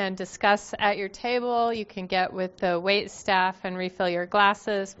you can discuss at your table. You can get with the wait staff and refill your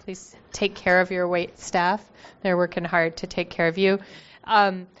glasses. Please take care of your wait staff. They're working hard to take care of you.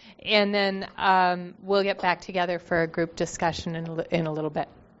 And then we'll get back together for a group discussion in a little bit.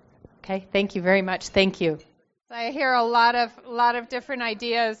 Okay, thank you very much. Thank you. I hear a lot of different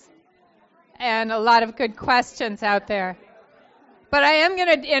ideas and a lot of good questions out there. But I am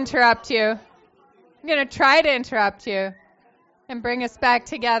going to interrupt you. I'm going to try to interrupt you and bring us back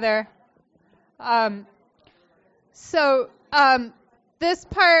together. This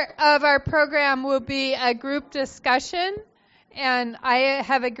part of our program will be a group discussion, and I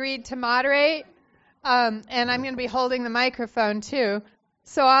have agreed to moderate, and I'm going to be holding the microphone too.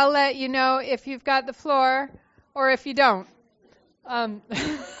 So I'll let you know if you've got the floor or if you don't.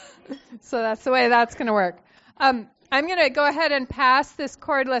 So that's the way that's going to work. I'm going to go ahead and pass this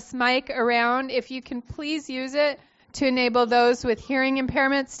cordless mic around. If you can please use it to enable those with hearing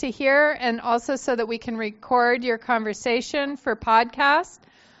impairments to hear, and also so that we can record your conversation for podcast.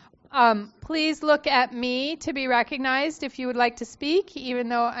 Please look at me to be recognized if you would like to speak, even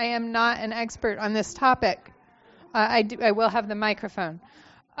though I am not an expert on this topic. I will have the microphone.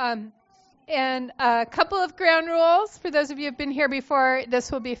 And a couple of ground rules. For those of you who have been here before, this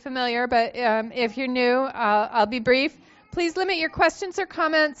will be familiar, but if you're new, I'll be brief. Please limit your questions or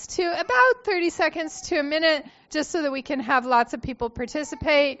comments to about 30 seconds to a minute, just so that we can have lots of people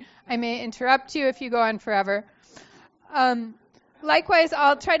participate. I may interrupt you if you go on forever. Likewise,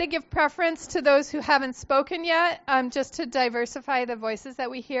 I'll try to give preference to those who haven't spoken yet, just to diversify the voices that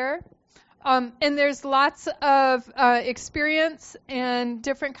we hear. And there's lots of experience and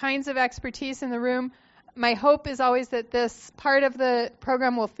different kinds of expertise in the room. My hope is always that this part of the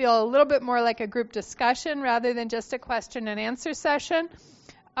program will feel a little bit more like a group discussion rather than just a question and answer session.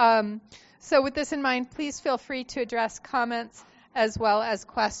 So with this in mind, please feel free to address comments as well as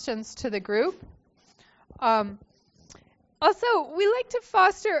questions to the group. Also, we like to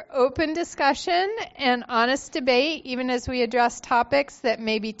foster open discussion and honest debate, even as we address topics that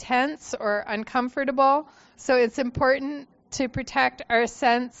may be tense or uncomfortable. So it's important to protect our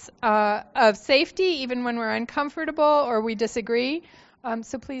sense of safety, even when we're uncomfortable or we disagree.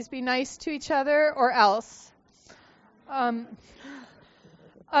 So please be nice to each other, or else.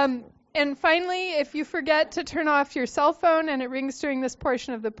 And finally, if you forget to turn off your cell phone and it rings during this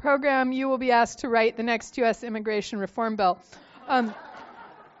portion of the program, you will be asked to write the next U.S. immigration reform bill.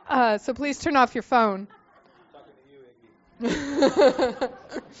 So please turn off your phone.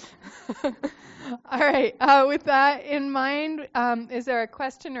 All right. With that in mind, is there a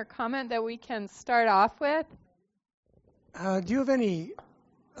question or comment that we can start off with? Do you have any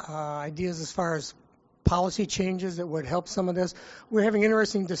ideas as far as policy changes that would help some of this? We're having an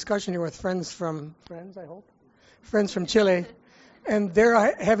interesting discussion here with friends from Chile, and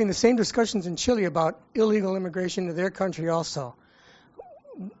they're having the same discussions in Chile about illegal immigration to their country also.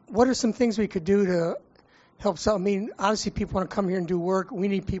 What are some things we could do to help some? I mean, obviously people want to come here and do work. We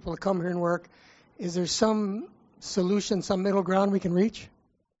need people to come here and work. Is there some solution, some middle ground we can reach?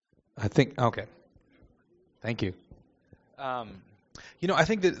 I think, okay. Thank you. I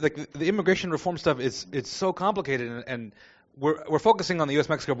think that the immigration reform stuff it's so complicated, and we're focusing on the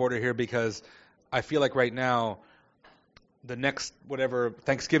U.S.-Mexico border here because I feel like right now the next whatever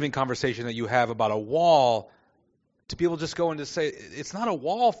Thanksgiving conversation that you have about a wall, to people just go and just say it's not a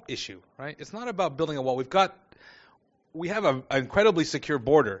wall issue, right? It's not about building a wall. We have an incredibly secure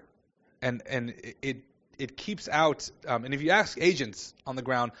border, and it keeps out, and if you ask agents on the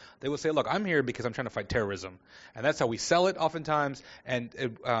ground, they will say, look, I'm here because I'm trying to fight terrorism. And that's how we sell it oftentimes. And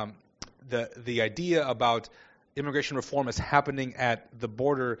the idea about immigration reform is happening at the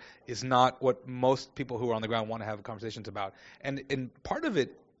border is not what most people who are on the ground want to have conversations about. And part of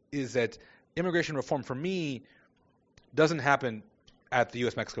it is that immigration reform, for me, doesn't happen at the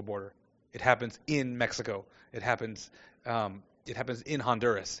U.S.-Mexico border. It happens in Mexico. It happens in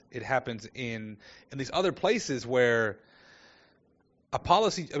Honduras. It happens in these other places where a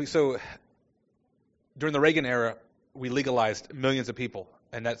policy. So during the Reagan era, we legalized millions of people,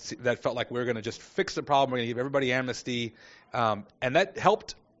 and that felt like we were going to just fix the problem. We're going to give everybody amnesty, and that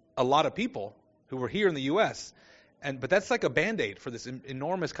helped a lot of people who were here in the U.S. But that's like a Band-Aid for this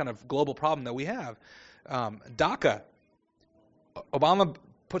enormous kind of global problem that we have. DACA, Obama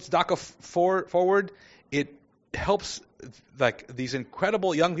puts DACA forward. It helps like these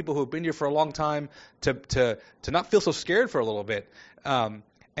incredible young people who have been here for a long time to not feel so scared for a little bit.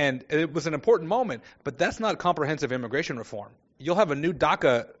 And it was an important moment, but that's not comprehensive immigration reform. You'll have a new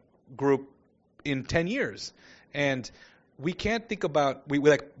DACA group in 10 years, and we can't think about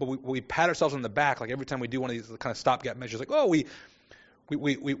we pat ourselves on the back like every time we do one of these kind of stopgap measures. Like, oh, we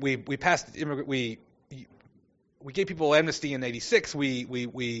passed we gave people amnesty in '86. We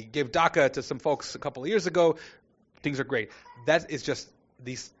gave DACA to some folks a couple of years ago. Things are great. That is just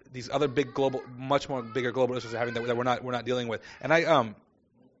these other big global, much more bigger global issues we're having that we're not dealing with. And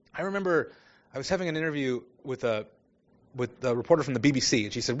I remember I was having an interview with a reporter from the BBC,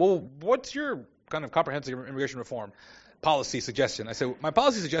 and she said, "Well, what's your kind of comprehensive immigration reform policy suggestion?" I said, "My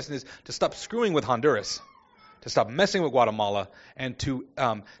policy suggestion is to stop screwing with Honduras, to stop messing with Guatemala, and to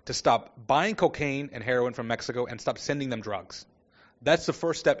stop buying cocaine and heroin from Mexico and stop sending them drugs." That's the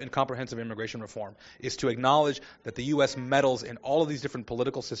first step in comprehensive immigration reform, is to acknowledge that the U.S. meddles in all of these different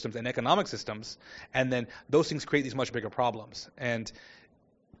political systems and economic systems, and then those things create these much bigger problems. And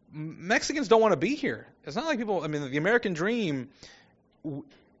Mexicans don't want to be here. It's not like people, I mean, the American dream,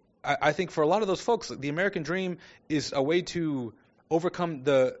 I think for a lot of those folks, the American dream is a way to overcome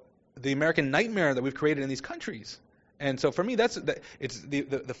the American nightmare that we've created in these countries. And so for me, it's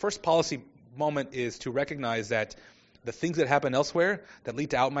the first policy moment is to recognize that the things that happen elsewhere that lead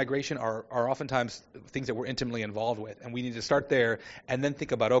to out-migration are oftentimes things that we're intimately involved with. And we need to start there and then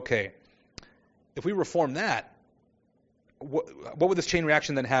think about, okay, if we reform that, what would this chain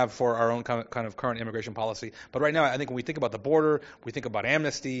reaction then have for our own kind of current immigration policy? But right now, I think when we think about the border, we think about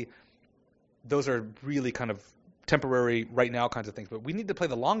amnesty, those are really kind of temporary, right now kinds of things. But we need to play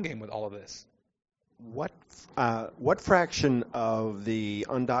the long game with all of this. What fraction of the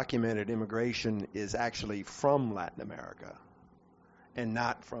undocumented immigration is actually from Latin America and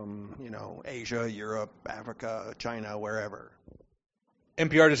not from, Asia, Europe, Africa, China, wherever?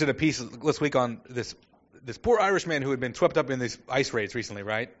 NPR just did a piece this week on this poor Irishman who had been swept up in these ICE raids recently,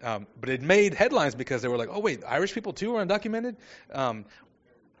 right? But it made headlines because they were like, oh wait, Irish people too are undocumented.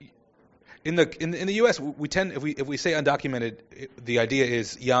 In the U.S., we tend, if we say undocumented, the idea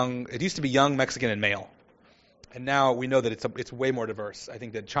is young. It used to be young, Mexican, and male, and now we know that it's way more diverse. I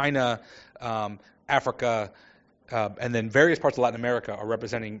think that China, Africa, and then various parts of Latin America are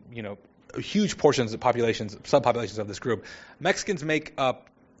representing huge portions of subpopulations of this group. Mexicans make up.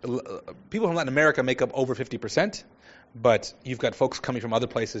 People from Latin America make up over 50%, but you've got folks coming from other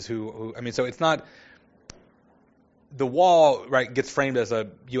places who so it's not. The wall, right, gets framed as a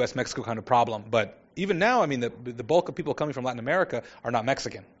U.S.-Mexico kind of problem, but even now, the bulk of people coming from Latin America are not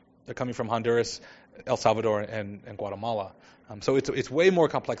Mexican. They're coming from Honduras, El Salvador, and Guatemala. So it's way more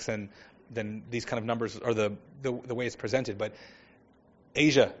complex than these kind of numbers or the way it's presented. But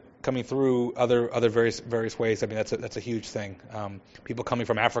Asia coming through other various ways, that's a huge thing. People coming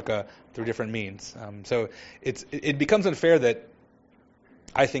from Africa through different means. So it becomes unfair that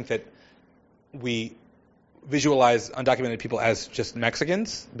I think that we visualize undocumented people as just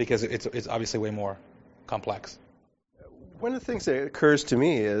Mexicans because it's obviously way more complex. One of the things that occurs to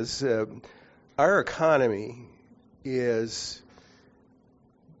me is our economy is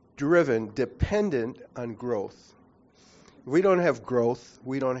dependent on growth. If we don't have growth,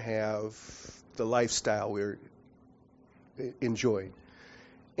 we don't have the lifestyle we're enjoying.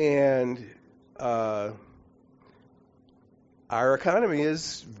 And our economy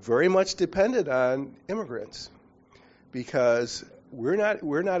is very much dependent on immigrants because we're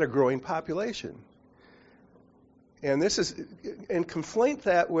not a growing population. And conflate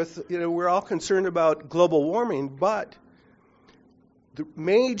that with, we're all concerned about global warming, but the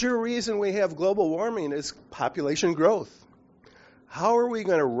major reason we have global warming is population growth. How are we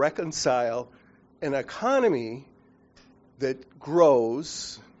going to reconcile an economy that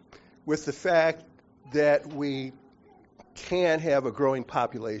grows with the fact that we can't have a growing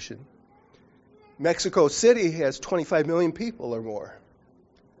population? Mexico City has 25 million people or more.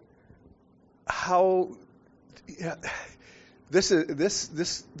 This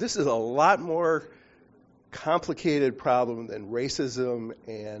is a lot more complicated problem than racism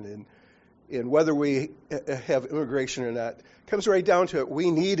and whether we have immigration or not. It comes right down to it. We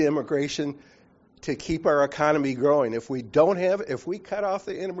need immigration to keep our economy growing. If we cut off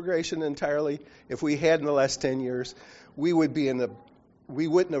the immigration entirely, if we had in the last 10 years, we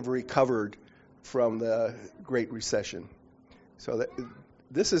wouldn't have recovered from the Great Recession. So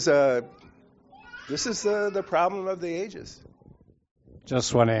this is the problem of the ages.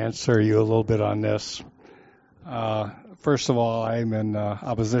 Just want to answer you a little bit on this. First of all, I'm in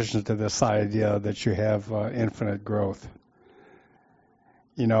opposition to this idea that you have infinite growth.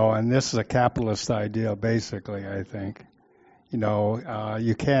 And this is a capitalist idea, basically, I think.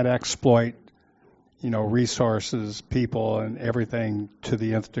 You can't exploit, resources, people, and everything to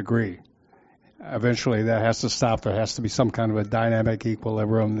the nth degree. Eventually, that has to stop. There has to be some kind of a dynamic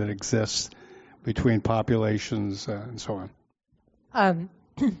equilibrium that exists between populations and so on.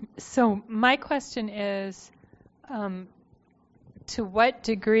 So my question is, to what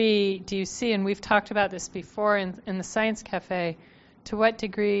degree do you see, and we've talked about this before in the Science Cafe, to what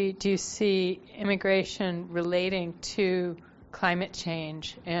degree do you see immigration relating to climate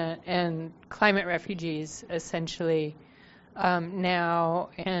change and climate refugees, essentially, now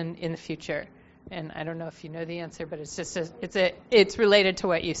and in the future? And I don't know if you know the answer, but it's related to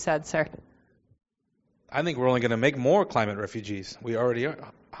what you said, sir. I think we're only going to make more climate refugees. We already are.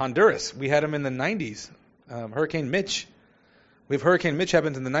 Honduras, we had them in the 90s. Hurricane Mitch. Hurricane Mitch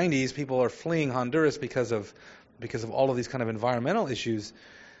happens in the 90s. People are fleeing Honduras because of all of these kind of environmental issues.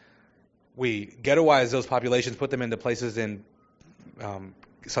 We ghettoize those populations, put them into places in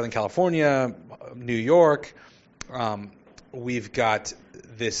Southern California, New York. We've got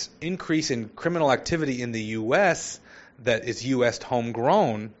this increase in criminal activity in the U.S. that is U.S.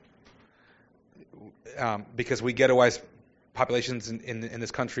 homegrown because we ghettoize populations in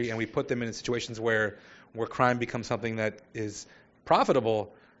this country, and we put them in situations where crime becomes something that is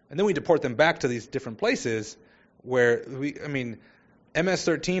profitable, and then we deport them back to these different places where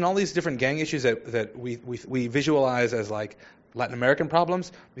MS-13, all these different gang issues that we visualize as like Latin American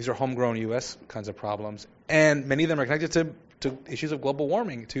problems, these are homegrown U.S. kinds of problems, and many of them are connected to issues of global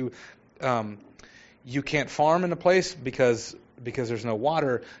warming. You can't farm in a place because there's no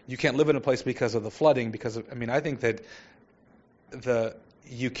water. You can't live in a place because of the flooding. I think that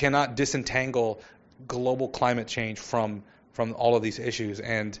you cannot disentangle global climate change from all of these issues,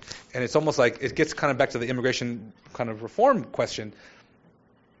 and it's almost like it gets kind of back to the immigration kind of reform question.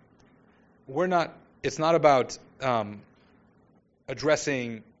 It's not about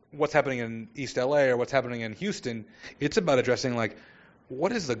addressing what's happening in East LA or what's happening in Houston. It's about addressing like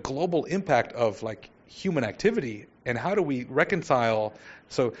what is the global impact of like human activity, and how do we reconcile?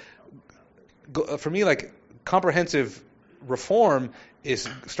 So for me, like comprehensive reform is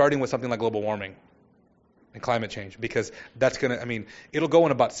starting with something like global warming and climate change, because that's it'll go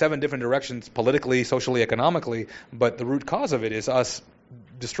in about 7 different directions politically, socially, economically, but the root cause of it is us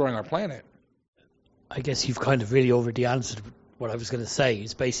destroying our planet. I guess you've kind of really already answered what I was going to say.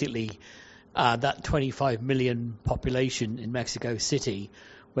 It's basically that 25 million population in Mexico City,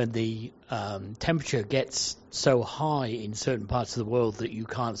 when the temperature gets so high in certain parts of the world that you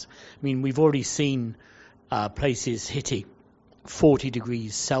can't... we've already seen places hitting 40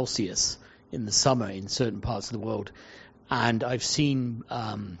 degrees Celsius in the summer in certain parts of the world. And I've seen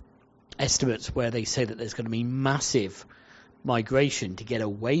estimates where they say that there's going to be massive migration to get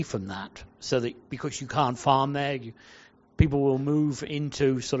away from that, so that because you can't farm there, people will move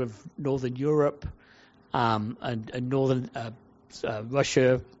into sort of northern Europe and northern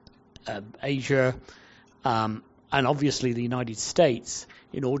Russia, Asia, and obviously the United States,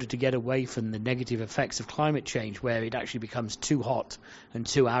 in order to get away from the negative effects of climate change, where it actually becomes too hot and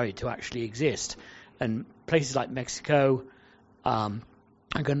too arid to actually exist. And places like Mexico are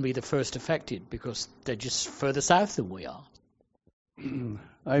going to be the first affected because they're just further south than we are.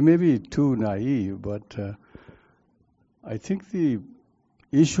 I may be too naive, but I think the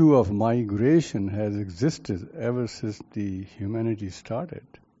issue of migration has existed ever since the humanity started.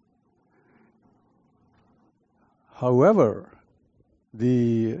 However,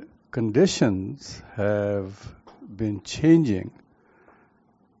 the conditions have been changing,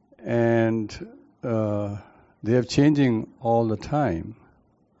 and they are changing all the time.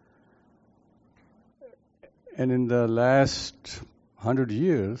 And in the last 100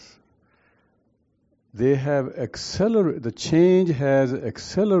 years, the change has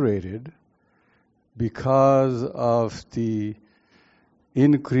accelerated because of the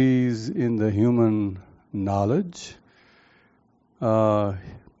increase in the human knowledge,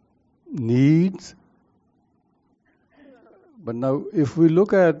 needs. But now, if we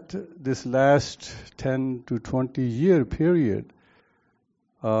look at this last 10 to 20 year period,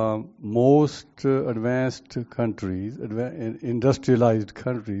 most advanced countries, industrialized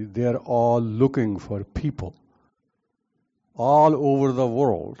countries, they are all looking for people all over the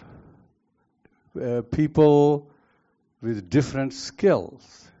world, people with different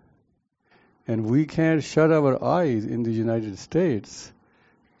skills. And we can't shut our eyes in the United States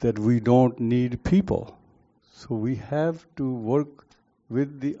that we don't need people. So we have to work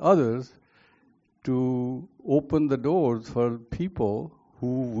with the others to open the doors for people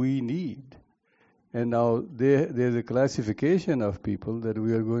who we need. And now there's a classification of people that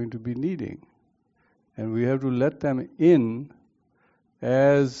we are going to be needing. And we have to let them in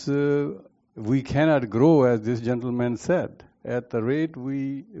as we cannot grow, as this gentleman said, at the rate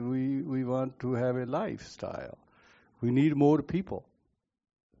we want to have a lifestyle. We need more people.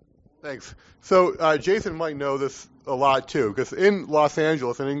 Thanks. So Jason might know this a lot too, because in Los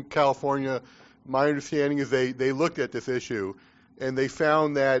Angeles and in California, my understanding is they looked at this issue and they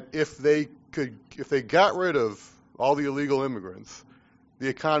found that if they got rid of all the illegal immigrants, the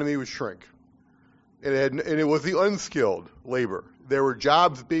economy would shrink. And it was the unskilled labor. There were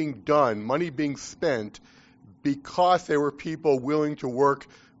jobs being done, money being spent, because there were people willing to work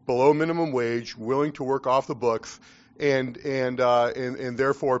below minimum wage, willing to work off the books, and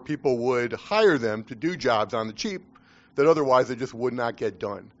therefore people would hire them to do jobs on the cheap that otherwise they just would not get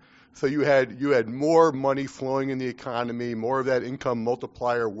done. So you had more money flowing in the economy, more of that income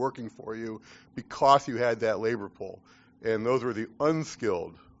multiplier working for you because you had that labor pool, and those were the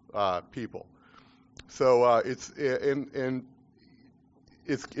unskilled people. So it's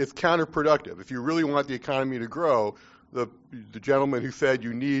counterproductive. If you really want the economy to grow, the gentleman who said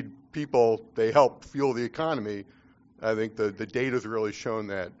you need people, they help fuel the economy, I think the data's really shown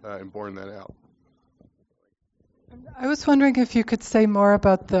that and borne that out. I was wondering if you could say more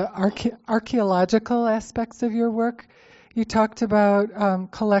about the archaeological aspects of your work. You talked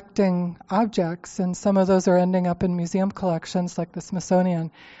about collecting objects, and some of those are ending up in museum collections like the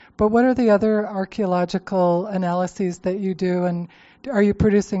Smithsonian. But what are the other archaeological analyses that you do, and are you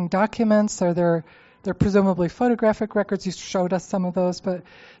producing documents? Are there presumably photographic records? You showed us some of those, but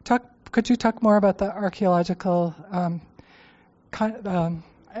could you talk more about the archaeological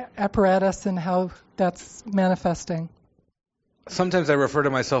apparatus and how that's manifesting? Sometimes I refer to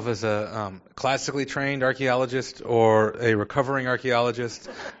myself as a classically trained archaeologist or a recovering archaeologist.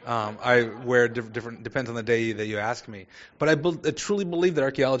 I wear different, depends on the day that you ask me. But I truly believe that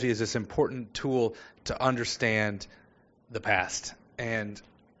archaeology is this important tool to understand the past. And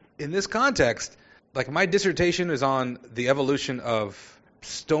in this context, like my dissertation is on the evolution of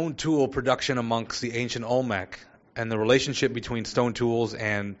stone tool production amongst the ancient Olmec and the relationship between stone tools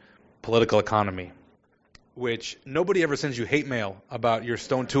and political economy, which nobody ever sends you hate mail about your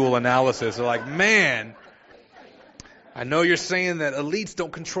stone tool analysis. They're like, man, I know you're saying that elites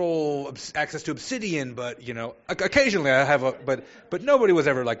don't control access to obsidian, but, you know, occasionally I have but nobody was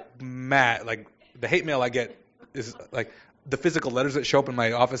ever like mad. Like the hate mail I get is like the physical letters that show up in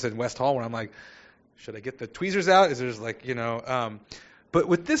my office in West Hall where I'm like, should I get the tweezers out? Is there's like, you know, but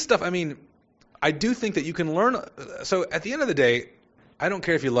with this stuff, I mean, I do think that you can learn. So at the end of the day, I don't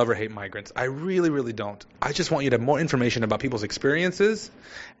care if you love or hate migrants. I really, really don't. I just want you to have more information about people's experiences.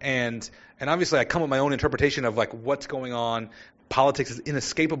 And obviously I come with my own interpretation of like what's going on. Politics is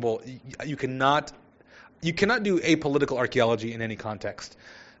inescapable. You cannot do apolitical archaeology in any context.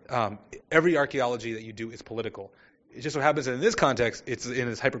 Every archaeology that you do is political. It just so happens that in this context, it's in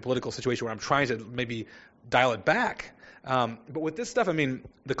this hyper-political situation where I'm trying to maybe dial it back. But with this stuff, I mean,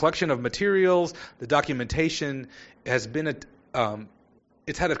 the collection of materials, the documentation has been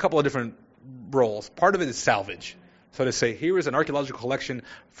it's had a couple of different roles. Part of it is salvage. So to say, here is an archaeological collection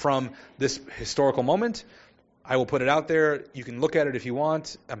from this historical moment. I will put it out there. You can look at it if you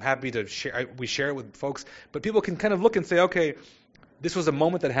want. I'm happy to share. We share it with folks. But people can kind of look and say, okay, this was a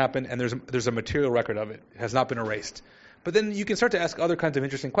moment that happened, and there's a material record of it. It has not been erased. But then you can start to ask other kinds of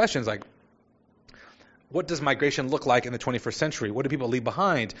interesting questions like, what does migration look like in the 21st century? What do people leave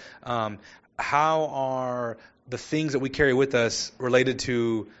behind? How are the things that we carry with us related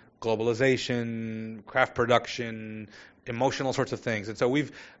to globalization, craft production, emotional sorts of things? And so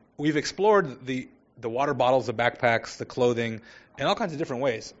we've explored the water bottles, the backpacks, the clothing, in all kinds of different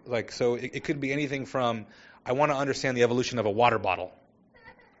ways. Like, so it could be anything from, I want to understand the evolution of a water bottle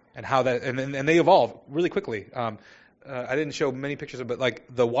and how that, and they evolve really quickly. I didn't show many pictures of it, but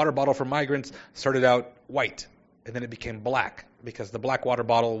like the water bottle for migrants started out white, and then it became black because the black water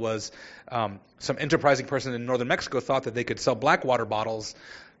bottle was some enterprising person in northern Mexico thought that they could sell black water bottles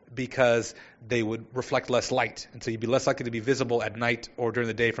because they would reflect less light, and so you'd be less likely to be visible at night or during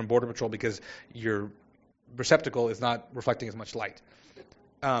the day from Border Patrol because your receptacle is not reflecting as much light.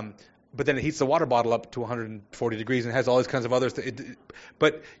 But then it heats the water bottle up to 140 degrees and has all these kinds of others.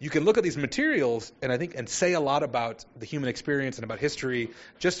 But you can look at these materials and say a lot about the human experience and about history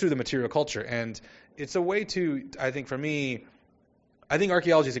just through the material culture. And it's a way to, I think for me, I think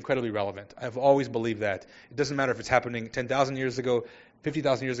archaeology is incredibly relevant. I've always believed that. It doesn't matter if it's happening 10,000 years ago,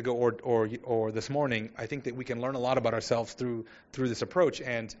 50,000 years ago, or this morning. I think that we can learn a lot about ourselves through this approach.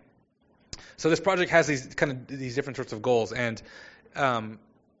 And so this project has these different sorts of goals. And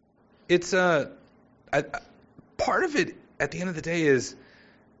it's part of it at the end of the day is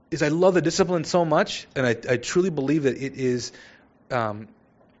I love the discipline so much, and I truly believe that it is one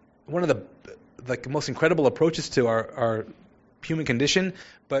of the most incredible approaches to our human condition,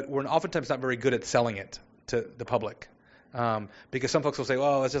 but we're oftentimes not very good at selling it to the public. Because some folks will say,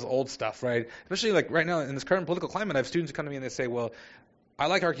 well, it's just old stuff, right? Especially like right now in this current political climate, I have students who come to me and they say, well, I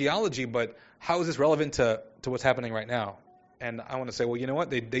like archaeology, but how is this relevant to what's happening right now? And I want to say, well, you know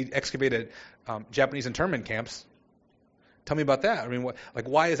what? They excavated Japanese internment camps. Tell me about that. I mean,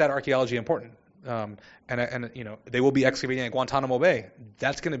 why is that archaeology important? And they will be excavating at Guantanamo Bay.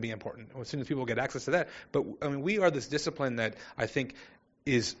 That's going to be important as soon as people get access to that. But I mean, we are this discipline that I think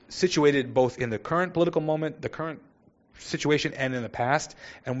is situated both in the current political moment, the current situation, and in the past.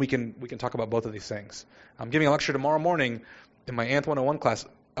 And we can talk about both of these things. I'm giving a lecture tomorrow morning in my Anth 101 class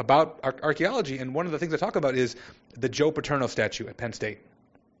about archaeology, and one of the things I talk about is the Joe Paterno statue at Penn State.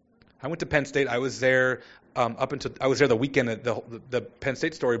 I went to Penn State. I was there the weekend that the Penn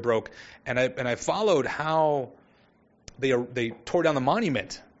State story broke, and I followed how they tore down the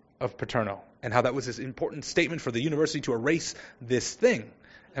monument of Paterno and how that was this important statement for the university to erase this thing.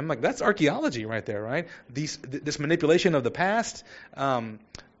 And I'm like, that's archaeology right there, right? This manipulation of the past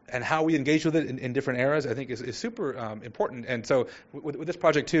and how we engage with it in different eras, I think is super important. And so with this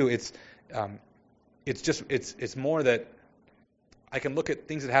project too, it's more that I can look at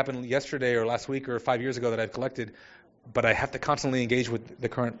things that happened yesterday or last week or 5 years ago that I've collected, but I have to constantly engage with the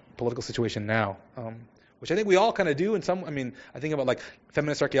current political situation now, which I think we all kind of do in some. I mean, I think about like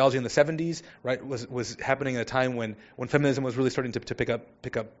feminist archaeology in the 70s, right? Was happening at a time when feminism was really starting to pick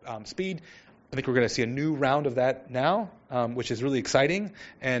up speed. I think we're going to see a new round of that now, which is really exciting.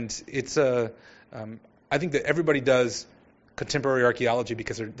 And it's I think that everybody does contemporary archaeology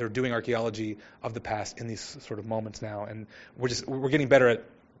because they're doing archaeology of the past in these sort of moments now, and we're getting better at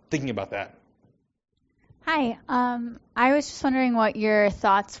thinking about that. Hi, I was just wondering what your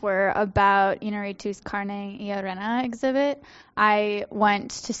thoughts were about Inarritu's Carne y Arena exhibit. I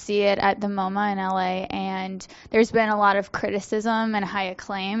went to see it at the MoMA in LA, and there's been a lot of criticism and high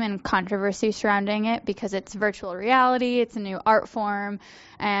acclaim and controversy surrounding it because it's virtual reality, it's a new art form,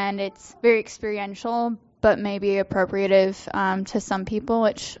 and it's very experiential, but maybe appropriative to some people,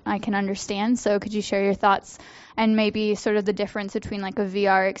 which I can understand. So could you share your thoughts and maybe sort of the difference between like a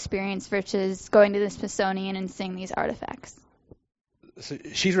VR experience versus going to the Smithsonian and seeing these artifacts? So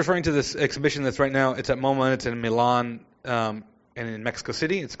she's referring to this exhibition that's right now. It's at MoMA. It's in Milan and in Mexico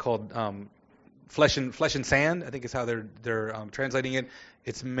City. It's called Flesh and Sand, I think is how they're translating it.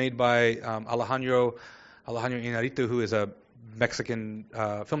 It's made by Alejandro Inarritu, who is a Mexican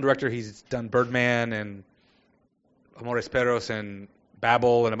film director. He's done Birdman and Amores Perros and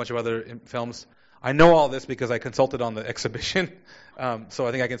Babel and a bunch of other films. I know all this because I consulted on the exhibition, so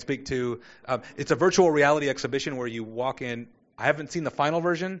I think I can speak to. It's a virtual reality exhibition where you walk in. I haven't seen the final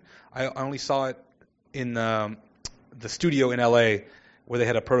version. I only saw it in the studio in LA where they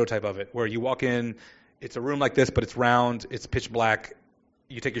had a prototype of it, where you walk in. It's a room like this, but it's round. It's pitch black.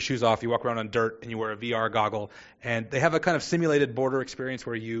 You take your shoes off. You walk around on dirt, and you wear a VR goggle. And they have a kind of simulated border experience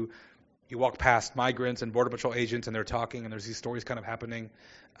where you walk past migrants and Border Patrol agents, and they're talking, and there's these stories kind of happening.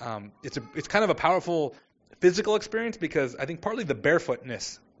 It's kind of a powerful physical experience because I think partly the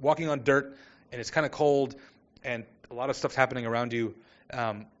barefootness, walking on dirt, and it's kind of cold, and a lot of stuff's happening around you.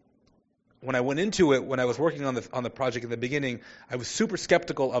 When I went into it, when I was working on the project in the beginning, I was super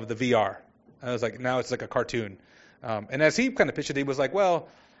skeptical of the VR. I was like, now it's like a cartoon. And as he kind of pitched it, he was like, well,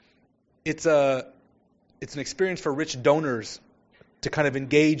 it's an experience for rich donors to kind of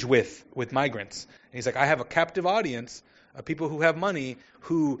engage with migrants. And he's like, I have a captive audience of people who have money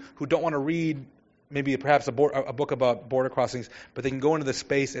who don't want to read maybe perhaps a book about border crossings, but they can go into the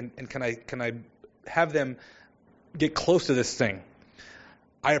space and can I have them get close to this thing.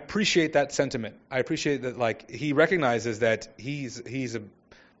 I appreciate that sentiment. I appreciate that like he recognizes that he's a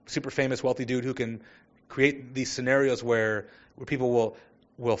super famous wealthy dude who can create these scenarios where people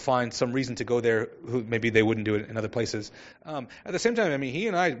will find some reason to go there who maybe they wouldn't do it in other places. At the same time, I mean, he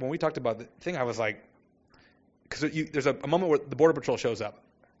and I, when we talked about the thing, I was like, because there's a moment where the Border Patrol shows up,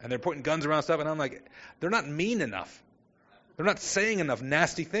 and they're pointing guns around stuff, and I'm like, they're not mean enough. They're not saying enough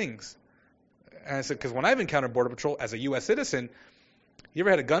nasty things. And I said, because when I've encountered Border Patrol as a U.S. citizen, you ever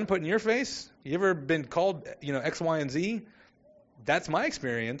had a gun put in your face? You ever been called, X, Y, and Z? That's my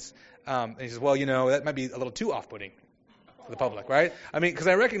experience. And he says, well, that might be a little too off-putting the public, right? I mean, because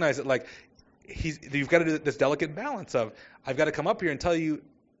I recognize that, like, you've got to do this delicate balance of, I've got to come up here and tell you,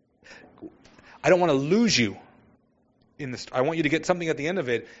 I don't want to lose you in this. I want you to get something at the end of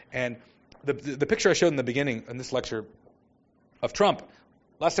it. And the picture I showed in the beginning in this lecture of Trump,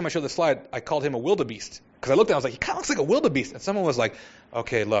 last time I showed the slide, I called him a wildebeest. Because I looked at him, I was like, he kind of looks like a wildebeest. And someone was like,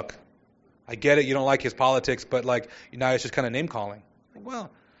 okay, look, I get it, you don't like his politics, but like, now it's just kind of name calling. Well,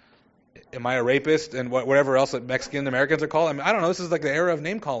 am I a rapist and whatever else that Mexican Americans are called? I mean, I don't know. This is like the era of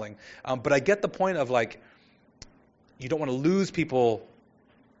name calling. But I get the point of, like, you don't want to lose people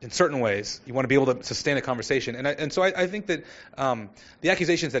in certain ways. You want to be able to sustain a conversation. And so I think that the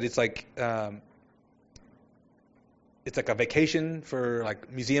accusations that it's like a vacation for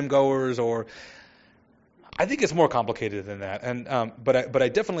like museum goers, or I think it's more complicated than that. And but I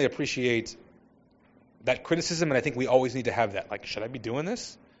definitely appreciate that criticism, and I think we always need to have that. Like, should I be doing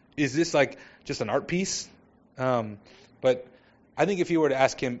this? Is this like just an art piece? But I think if you were to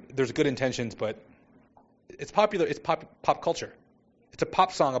ask him, there's good intentions, but it's popular. It's pop culture. It's a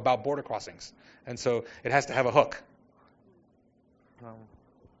pop song about border crossings, and so it has to have a hook.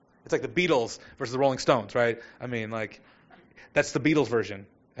 It's like the Beatles versus the Rolling Stones, right? I mean, like, that's the Beatles version.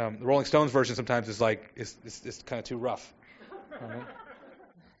 The Rolling Stones version sometimes is like it's kind of too rough. Right?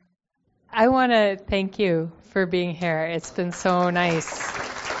 I want to thank you for being here. It's been so nice.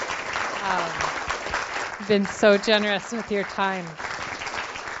 You've been so generous with your time.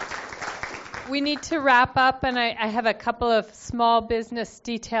 We need to wrap up, and I have a couple of small business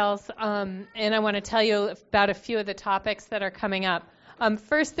details, and I want to tell you about a few of the topics that are coming up.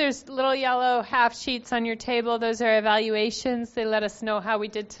 First, there's little yellow half sheets on your table. Those are evaluations. They let us know how we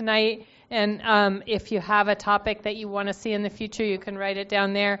did tonight. And if you have a topic that you want to see in the future, you can write it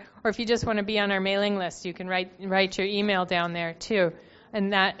down there. Or if you just want to be on our mailing list, you can write your email down there too.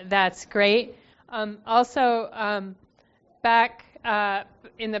 And that's great. Also, back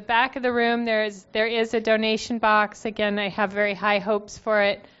in the back of the room, there is a donation box. Again, I have very high hopes for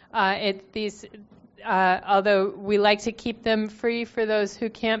it. Although we like to keep them free for those who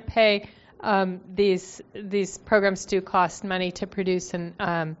can't pay, these programs do cost money to produce,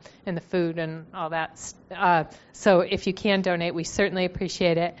 and the food and all that. So if you can donate, we certainly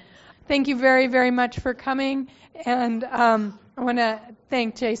appreciate it. Thank you very, very much for coming, and I want to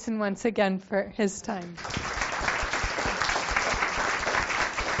thank Jason once again for his time.